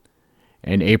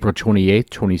 and April 28th,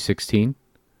 2016.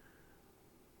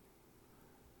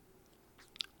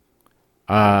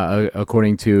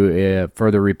 According to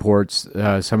further reports,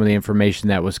 some of the information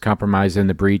that was compromised in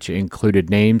the breach included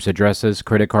names, addresses,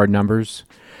 credit card numbers,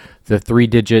 the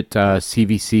 3-digit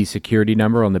CVC security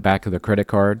number on the back of the credit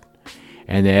card,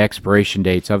 and the expiration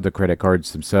dates of the credit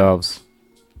cards themselves.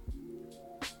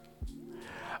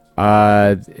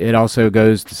 It also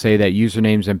goes to say that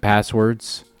usernames and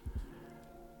passwords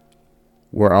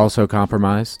were also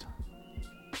compromised.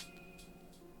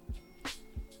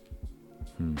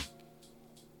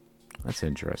 That's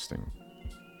interesting.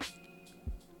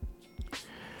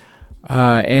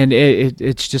 And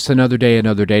it's just another day,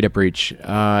 another data breach.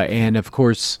 And of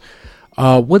course,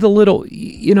 with a little,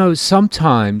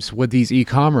 sometimes with these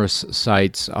e-commerce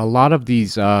sites, a lot of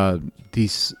these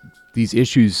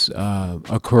issues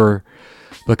occur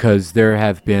because there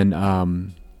have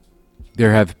been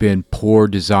poor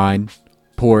design,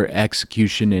 poor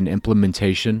execution and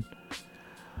implementation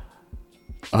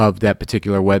of that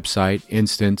particular website,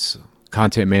 instance,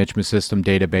 content management system,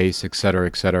 database, et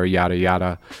cetera, yada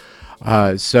yada.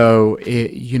 So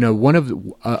one of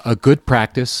a good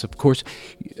practice, of course,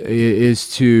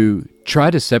 is to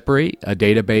try to separate your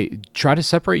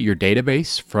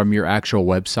database from your actual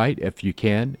website if you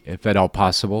can, if at all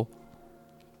possible.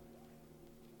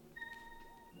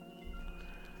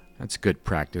 That's good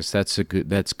practice. That's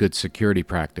good security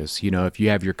practice. If you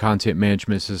have your content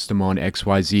management system on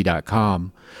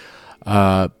xyz.com,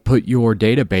 put your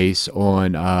database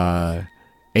on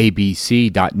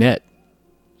abc.net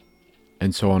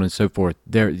and so on and so forth.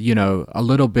 There, a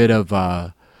little bit of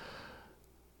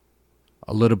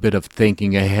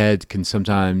thinking ahead can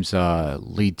sometimes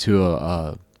lead to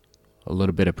a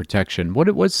little bit of protection.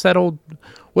 What's that old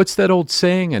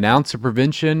saying? An ounce of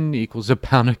prevention equals a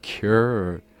pound of cure,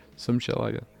 or some shit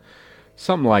like that.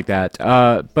 Something like that.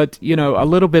 But, a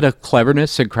little bit of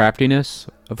cleverness and craftiness,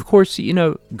 of course,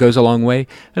 goes a long way.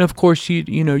 And of course,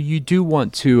 you do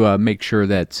want to make sure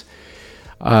that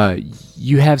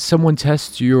you have someone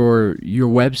test your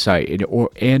website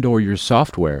or your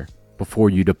software before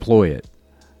you deploy it.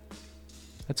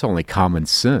 That's only common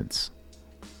sense.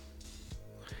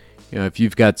 If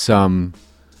you've got some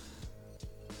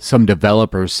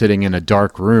developer sitting in a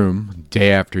dark room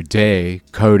day after day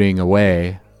coding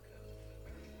away,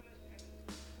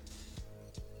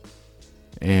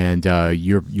 and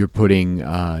you're putting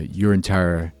your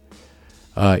entire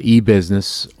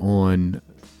e-business on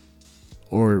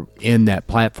or in that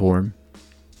platform,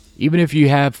 even if you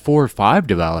have 4 or 5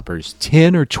 developers,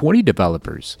 10 or 20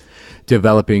 developers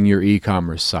developing your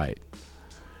e-commerce site,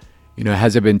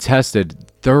 has it been tested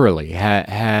thoroughly? Have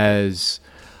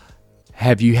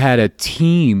you had a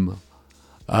team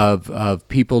of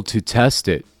people to test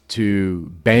it, to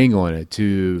bang on it,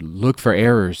 to look for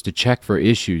errors, to check for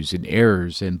issues and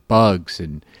errors and bugs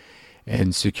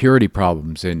and security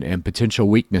problems and potential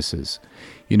weaknesses?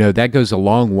 That goes a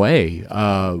long way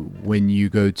when you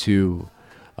go to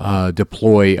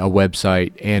deploy a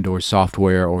website and or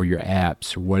software or your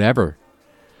apps or whatever.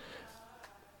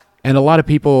 And a lot of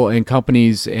people and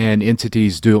companies and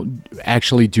entities do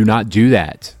not do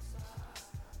that.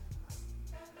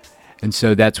 And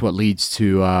so that's what leads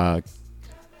to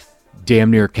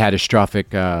damn near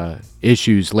catastrophic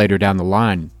issues later down the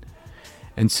line.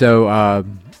 And so,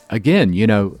 again,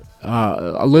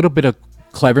 a little bit of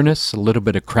cleverness, a little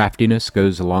bit of craftiness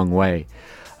goes a long way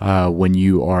when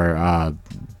you are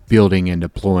building and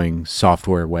deploying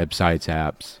software, websites,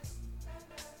 apps,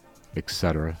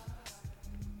 etc.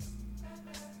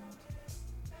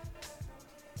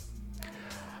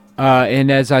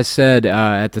 And as I said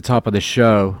at the top of the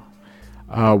show,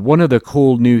 one of the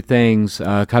cool new things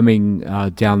coming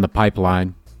down the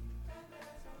pipeline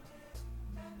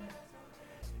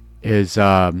is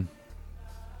a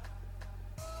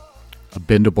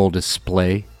bendable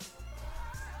display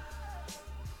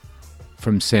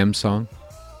from Samsung.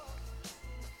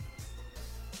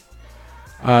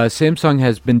 Samsung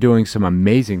has been doing some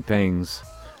amazing things.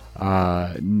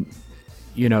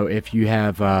 You know, if you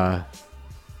have a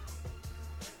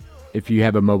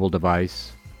mobile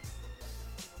device,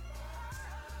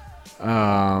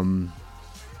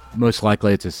 most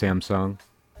likely it's a Samsung.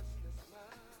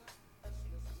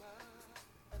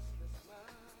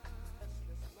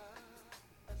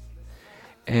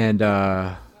 And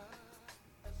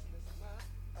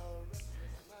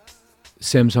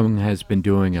Samsung has been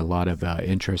doing a lot of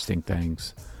interesting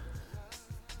things.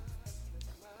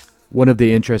 One of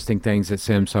the interesting things that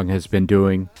Samsung has been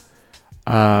doing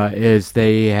is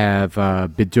they have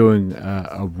been doing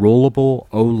a rollable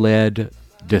OLED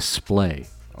display.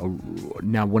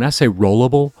 Now, when I say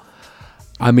rollable,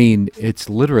 I mean it's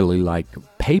literally like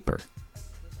paper,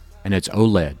 and it's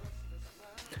OLED.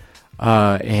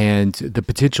 And the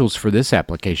potentials for this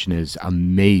application is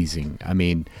amazing. I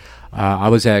mean, I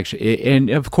was actually, and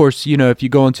of course, you know, if you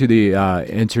go onto the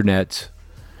internet,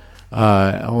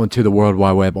 onto the World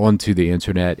Wide Web, onto the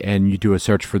internet, and you do a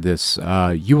search for this,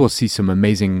 you will see some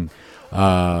amazing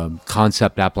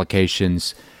concept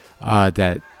applications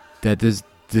that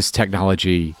this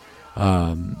technology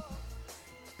will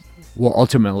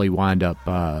ultimately wind up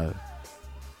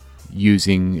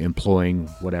employing,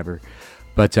 whatever.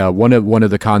 But one of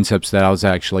the concepts that I was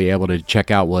actually able to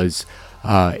check out was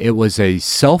it was a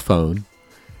cell phone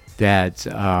that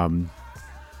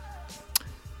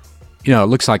you know, it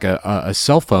looks like a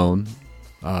cell phone,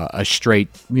 a straight,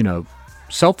 you know,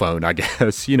 cell phone, I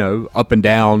guess, you know, up and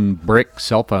down brick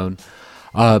cell phone.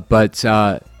 But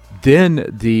then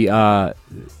the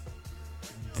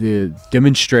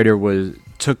demonstrator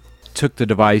took the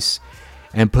device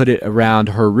and put it around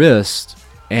her wrist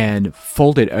and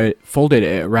folded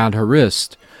it around her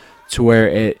wrist to where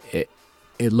it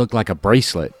looked like a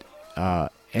bracelet.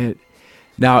 And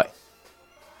now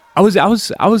I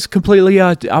was completely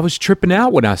I was tripping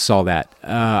out when I saw that.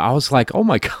 I was like, oh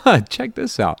my God, check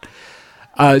this out.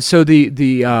 So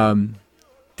the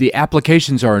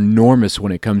applications are enormous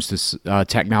when it comes to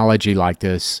technology like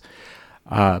this.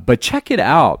 But check it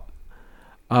out.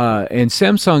 And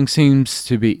Samsung seems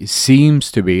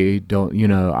to be, don't, you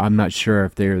know, I'm not sure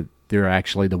if they're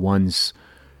actually the ones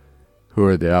who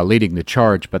are leading the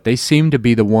charge, but they seem to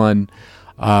be the one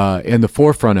in the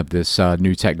forefront of this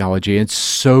new technology. It's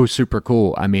so super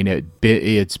cool. I mean,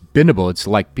 it's bendable. It's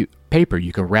like paper.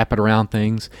 You can wrap it around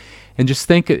things, and just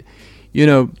think it.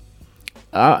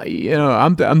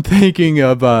 I'm thinking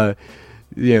of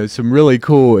some really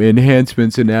cool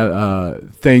enhancements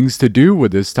and things to do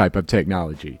with this type of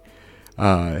technology.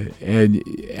 And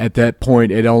at that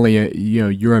point, it only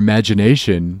your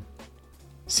imagination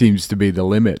seems to be the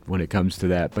limit when it comes to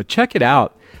that. But check it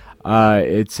out.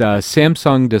 It's a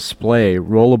Samsung Display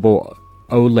rollable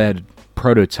OLED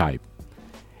prototype,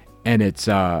 and it's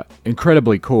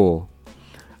incredibly cool.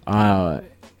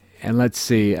 And let's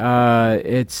see,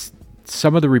 it's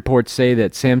some of the reports say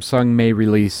that Samsung may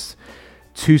release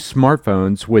 2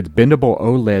 smartphones with bendable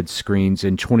OLED screens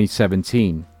in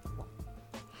 2017.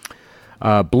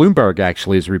 Bloomberg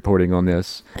actually is reporting on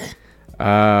this.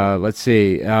 Let's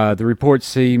see. The report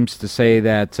seems to say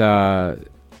that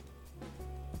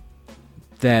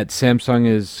Samsung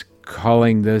is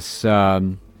calling this.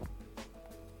 What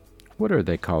are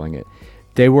they calling it?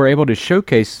 They were able to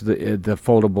showcase the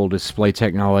foldable display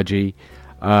technology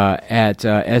at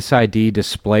SID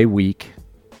Display Week.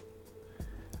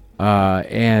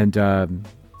 And a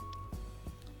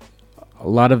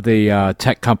lot of the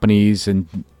tech companies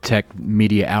and tech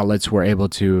media outlets were able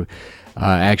to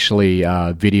actually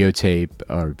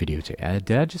videotape.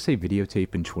 Did I just say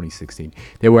videotape in 2016?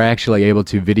 They were actually able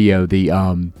to video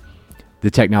the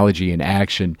technology in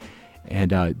action.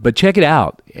 And but check it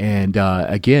out. And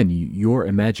again, your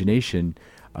imagination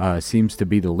seems to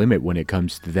be the limit when it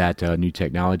comes to that new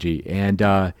technology. And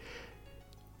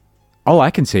all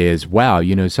I can say is, wow,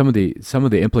 some of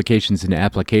the implications and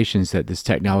applications that this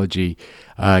technology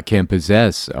can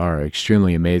possess are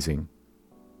extremely amazing.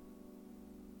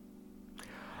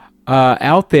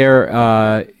 Out there,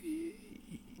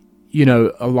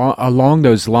 along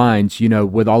those lines,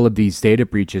 with all of these data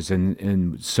breaches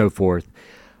and so forth,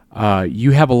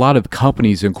 you have a lot of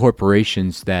companies and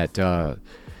corporations that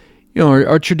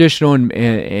are traditional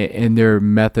in their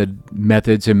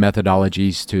methods and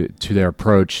methodologies to their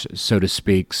approach, so to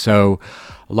speak. So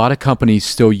a lot of companies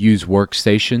still use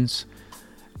workstations,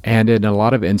 and in a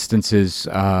lot of instances,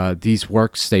 these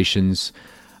workstations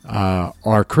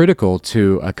are critical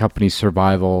to a company's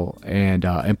survival and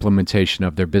implementation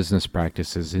of their business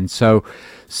practices. And so,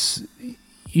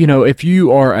 if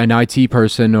you are an IT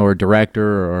person or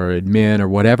director or admin or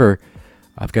whatever,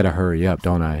 I've got to hurry up,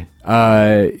 don't I?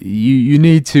 You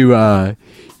need to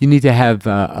have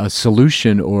a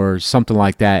solution or something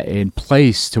like that in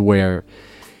place to where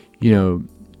you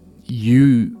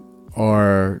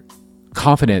are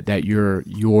confident that your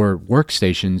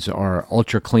workstations are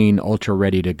ultra clean, ultra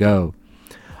ready to go.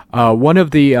 One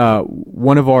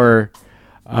of our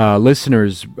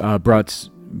listeners brought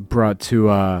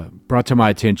to my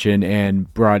attention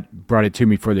and brought it to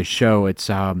me for the show. It's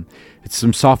some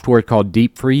software called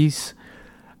Deep Freeze,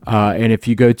 and if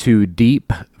you go to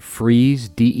Deep Freeze,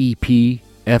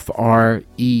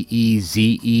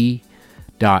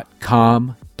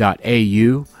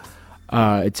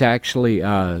 DeepFreeze.com.au, it's actually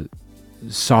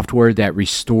software that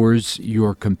restores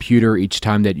your computer each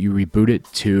time that you reboot it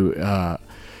to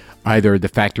either the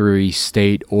factory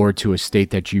state or to a state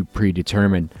that you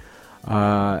predetermine.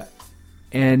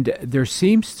 And there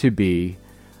seems to be,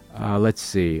 let's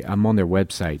see, I'm on their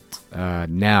website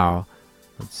now.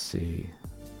 Let's see.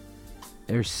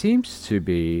 There seems to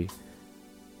be,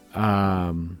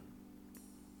 it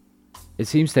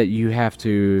seems that you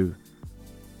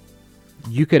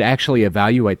could actually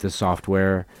evaluate the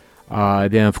software.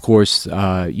 Then, of course,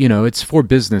 it's for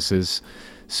businesses,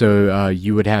 so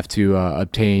you would have to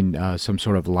obtain some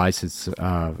sort of license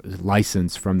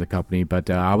from the company. But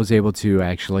I was able to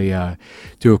actually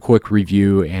do a quick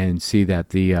review and see that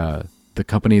the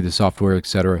company, the software,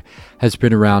 etc., has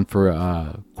been around for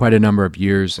quite a number of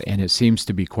years, and it seems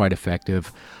to be quite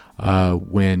effective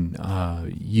when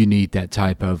you need that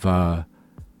type of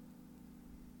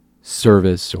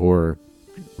service or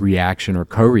reaction or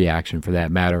co-reaction, for that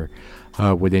matter,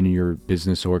 within your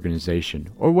business organization,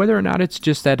 or whether or not it's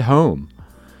just at home.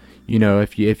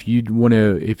 If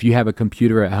you have a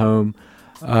computer at home,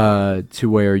 to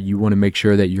where you want to make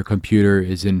sure that your computer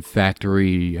is in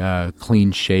factory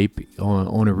clean shape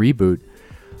on a reboot,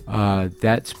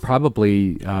 that's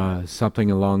probably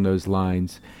something along those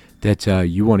lines that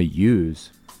you want to use.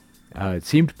 It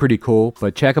seemed pretty cool,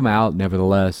 but check them out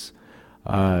nevertheless.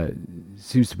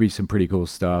 Seems to be some pretty cool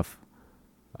stuff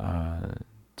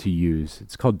to use.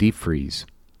 It's called Deep Freeze.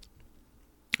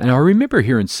 And I remember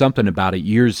hearing something about it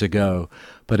years ago,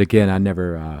 but again, I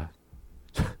never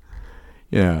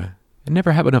I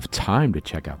never have enough time to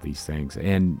check out these things.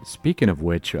 And speaking of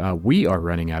which, we are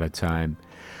running out of time.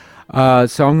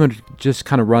 So I'm going to just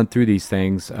kind of run through these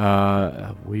things.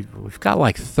 We've got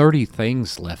like 30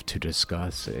 things left to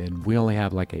discuss, and we only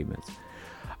have like 8 minutes.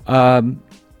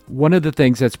 One of the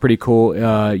things that's pretty cool,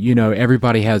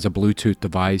 everybody has a Bluetooth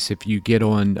device. If you get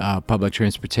on public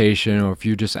transportation, or if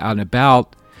you're just out and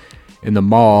about in the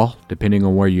mall, depending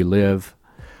on where you live,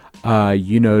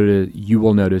 you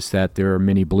will notice that there are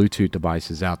many Bluetooth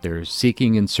devices out there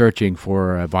seeking and searching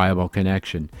for a viable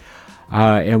connection.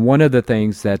 And one of the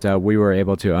things that we were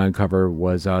able to uncover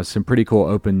was some pretty cool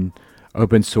open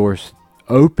source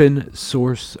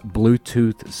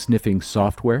Bluetooth sniffing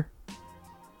software.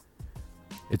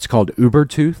 It's called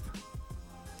Ubertooth.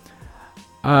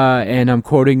 And I'm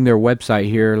quoting their website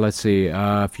here. Let's see.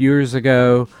 A few years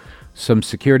ago, some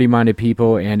security-minded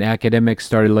people and academics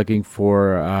started looking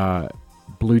into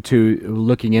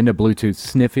Bluetooth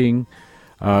sniffing.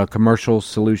 Commercial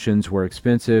solutions were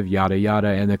expensive, yada yada,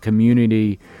 and the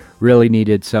community really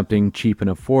needed something cheap and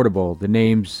affordable. The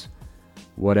name's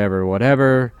whatever,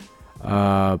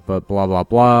 but blah blah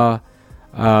blah.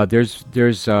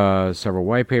 There's several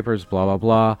white papers, blah blah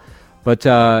blah. But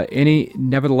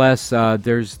nevertheless,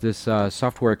 there's this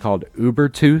software called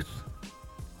Ubertooth,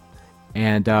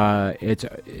 and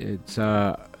it's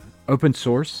open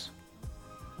source.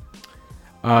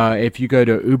 If you go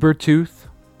to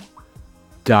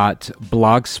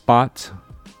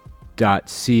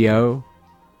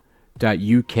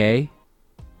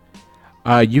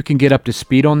ubertooth.blogspot.co.uk, you can get up to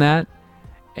speed on that,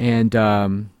 and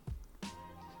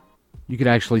you could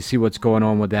actually see what's going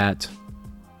on with that,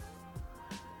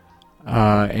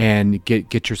 and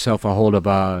get yourself a hold of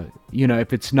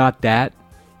if it's not that,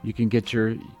 you can get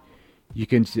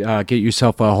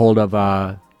yourself a hold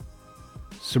of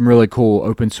some really cool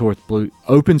open source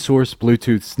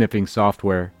Bluetooth sniffing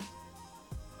software.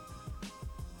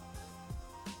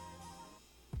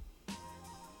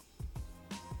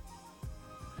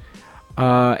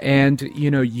 And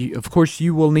of course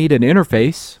you will need an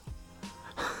interface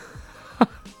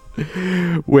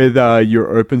with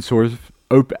your open source.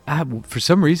 For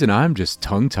some reason, I'm just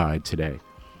tongue-tied today.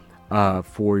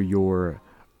 For your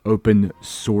open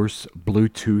source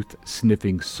Bluetooth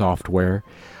sniffing software.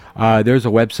 There's a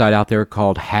website out there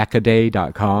called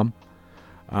hackaday.com.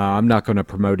 I'm not going to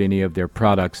promote any of their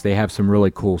products. They have some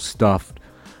really cool stuff,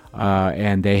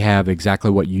 and they have exactly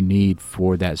what you need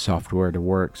for that software to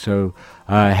work. So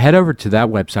head over to that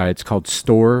website. It's called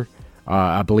Store.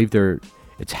 I believe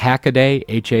it's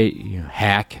Hackaday,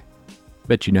 hack.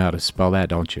 Bet you know how to spell that,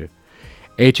 don't you?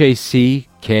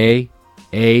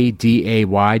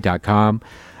 HACKADAY.com.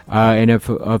 And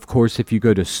of course, if you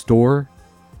go to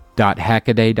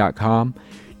store.hackaday.com,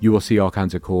 you will see all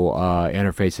kinds of cool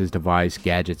interfaces, device,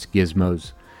 gadgets,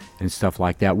 gizmos, and stuff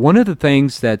like that. One of the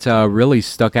things that really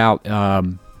stuck out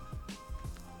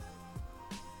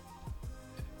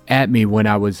at me when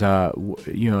I was,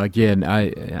 again,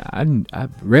 I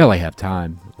rarely have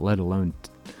time, let alone.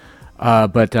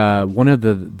 But one of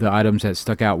the items that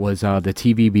stuck out was the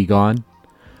TV Be Gone.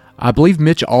 I believe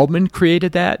Mitch Altman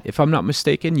created that, if I'm not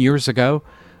mistaken, years ago.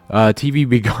 TV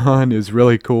Be Gone is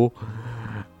really cool.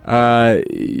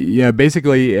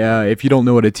 Basically, if you don't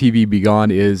know what a TV Be Gone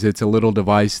is, it's a little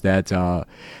device that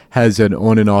has an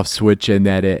on and off switch, and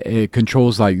that it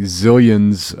controls like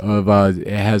zillions of, it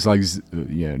has like,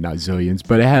 not zillions,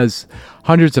 but it has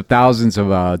hundreds of thousands of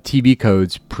TV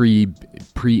codes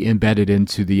pre-embedded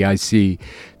into the IC,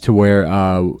 to where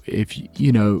if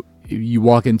you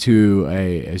walk into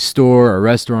a store, a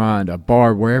restaurant, a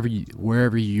bar,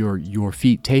 wherever your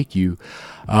feet take you,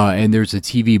 and there's a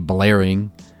TV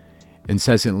blaring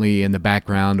incessantly in the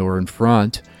background or in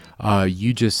front,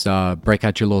 you just break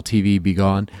out your little TV Be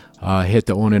Gone, hit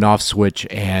the on and off switch,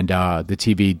 and the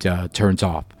TV turns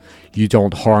off. You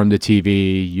don't harm the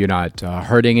TV. You're not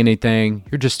hurting anything.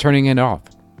 You're just turning it off.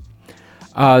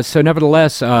 So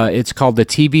nevertheless, it's called the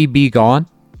TV Be Gone.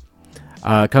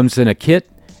 It comes in a kit.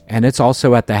 And it's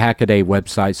also at the Hackaday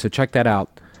website, so check that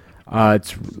out.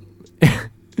 It's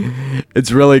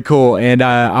it's really cool, and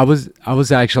I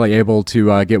was actually able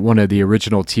to get one of the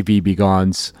original TV Be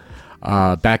Gones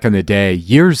back in the day,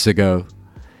 years ago,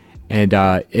 and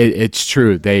it's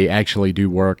true, they actually do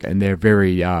work, and they're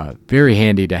very very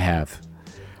handy to have.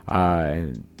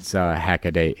 It's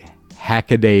Hackaday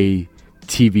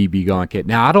TV Be Gone kit.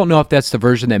 Now I don't know if that's the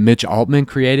version that Mitch Altman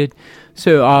created,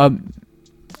 so.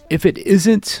 If it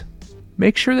isn't,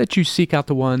 make sure that you seek out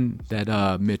the one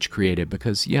that Mitch created,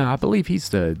 because I believe he's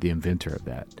the inventor of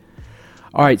that.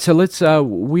 All right, so let's.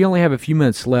 We only have a few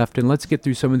minutes left, and let's get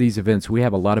through some of these events. We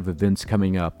have a lot of events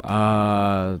coming up.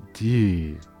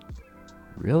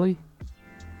 Really? Am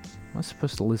I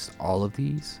supposed to list all of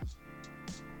these?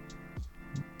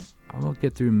 I'll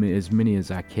get through as many as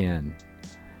I can.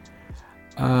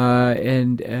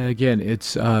 And again,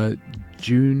 it's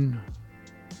June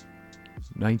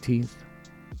 19th.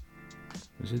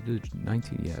 Is it the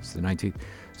 19th? Yes, the 19th.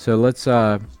 So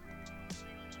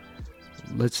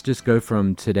let's just go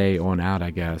from today on out, I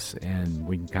guess, and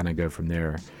we can kind of go from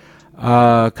there.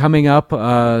 Coming up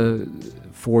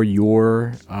for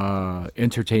your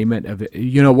entertainment of it,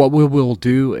 what we will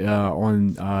do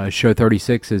on show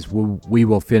 36 is we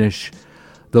will finish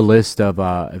the list of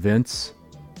events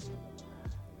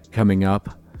coming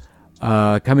up.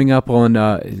 Coming up on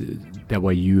that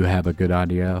way you have a good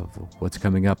idea of what's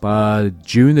coming up.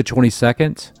 June the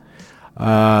 22nd,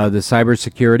 the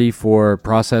cybersecurity for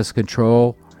process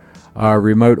control,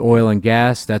 remote oil and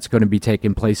gas. That's going to be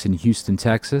taking place in Houston,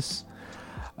 Texas.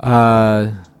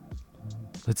 Let's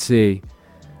see.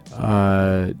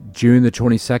 June the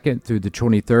 22nd through the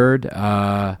 23rd,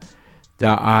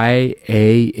 the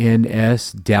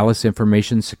IANS Dallas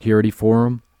Information Security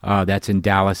Forum. That's in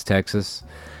Dallas, Texas.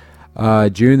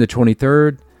 June the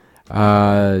 23rd,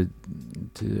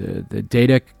 the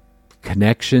Data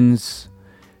Connections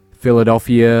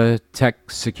Philadelphia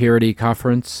Tech Security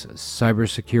Conference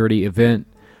Cybersecurity Event.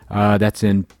 That's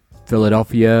in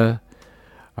Philadelphia.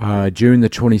 June the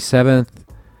 27th,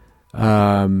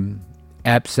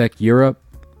 AppSec Europe.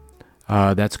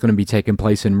 That's going to be taking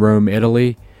place in Rome,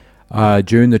 Italy.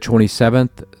 June the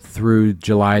 27th through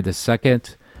July the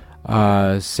 2nd,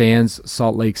 SANS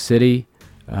Salt Lake City.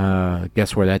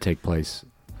 Guess where that takes place?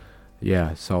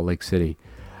 Yeah, Salt Lake City.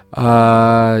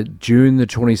 June the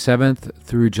 27th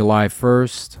through July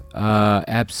 1st,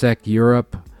 AppSec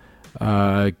Europe.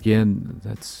 Again,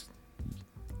 that's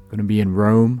going to be in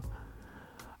Rome.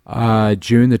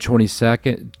 June the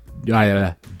 22nd,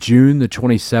 June the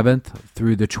 27th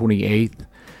through the 28th,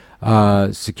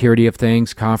 Security of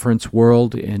Things Conference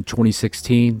World in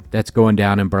 2016. That's going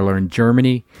down in Berlin,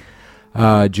 Germany.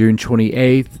 June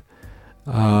 28th,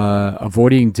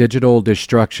 Avoiding Digital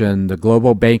Destruction, the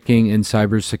Global Banking and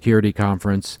Cybersecurity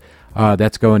Conference.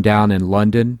 That's going down in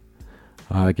London.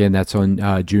 Again, that's on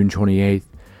June 28th.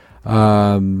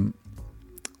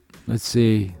 Let's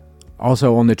see.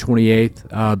 Also on the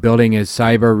 28th, Building a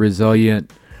Cyber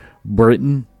Resilient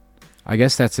Britain. I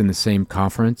guess that's in the same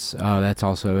conference. That's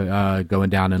also going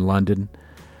down in London.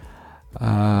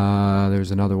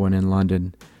 There's another one in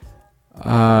London.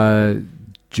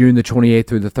 June the 28th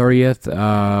through the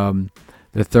 30th,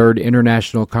 the third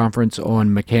International Conference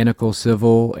on Mechanical,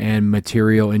 Civil, and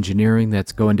Material Engineering.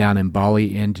 That's going down in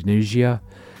Bali, Indonesia.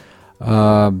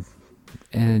 And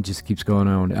it just keeps going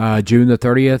on. June the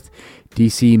 30th,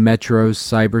 DC Metro's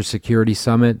Cybersecurity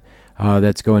Summit.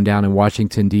 That's going down in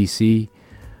Washington, D.C.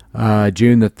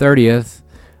 June the 30th,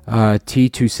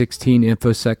 T216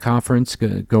 InfoSec Conference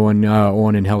going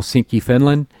on in Helsinki,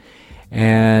 Finland.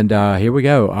 And here we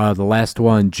go. The last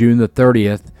one, June the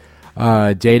 30th,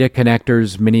 Data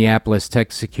Connectors Minneapolis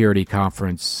Tech Security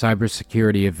Conference,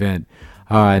 cybersecurity event.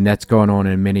 And that's going on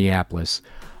in Minneapolis.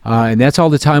 And that's all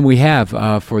the time we have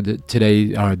for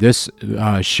this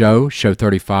show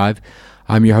 35.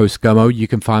 I'm your host, Gummo. You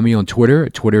can find me on Twitter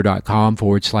at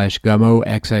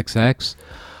twitter.com/GummoXXX.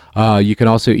 You can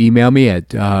also email me at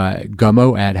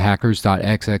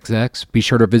gummo@hackers.xxx. Be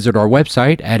sure to visit our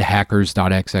website at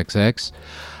hackers.xxx.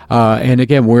 And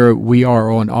again, we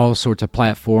are on all sorts of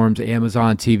platforms: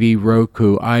 Amazon TV,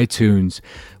 Roku, iTunes.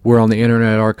 We're on the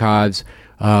Internet Archives.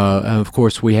 And of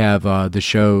course, we have the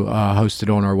show hosted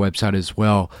on our website as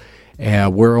well.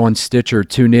 We're on Stitcher,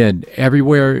 TuneIn,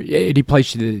 everywhere, any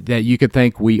place that you could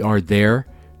think, we are there.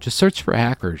 Just search for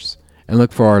Hackers and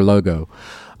look for our logo.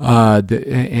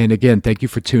 And again, thank you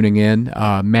for tuning in.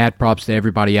 Mad props to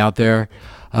everybody out there.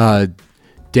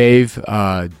 Dave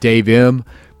M,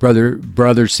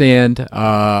 Brother Sand.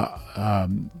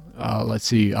 Let's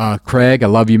see, Craig, I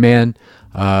love you, man.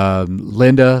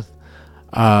 Linda.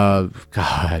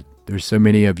 God, there's so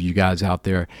many of you guys out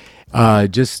there.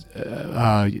 Just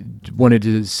wanted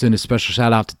to send a special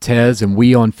shout out to Tez and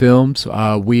We on Films.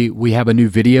 We have a new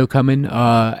video coming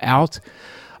out,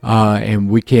 and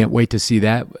we can't wait to see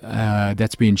that.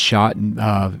 That's being shot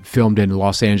and filmed in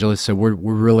Los Angeles, so we're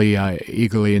really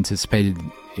eagerly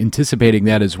anticipating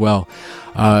that as well.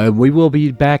 We will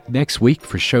be back next week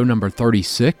for show number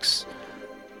 36.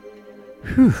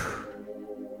 Whew.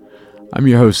 I'm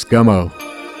your host, Gummo.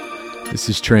 This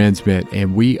is Transmit,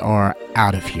 and we are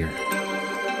out of here.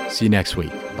 See you next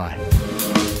week. Bye.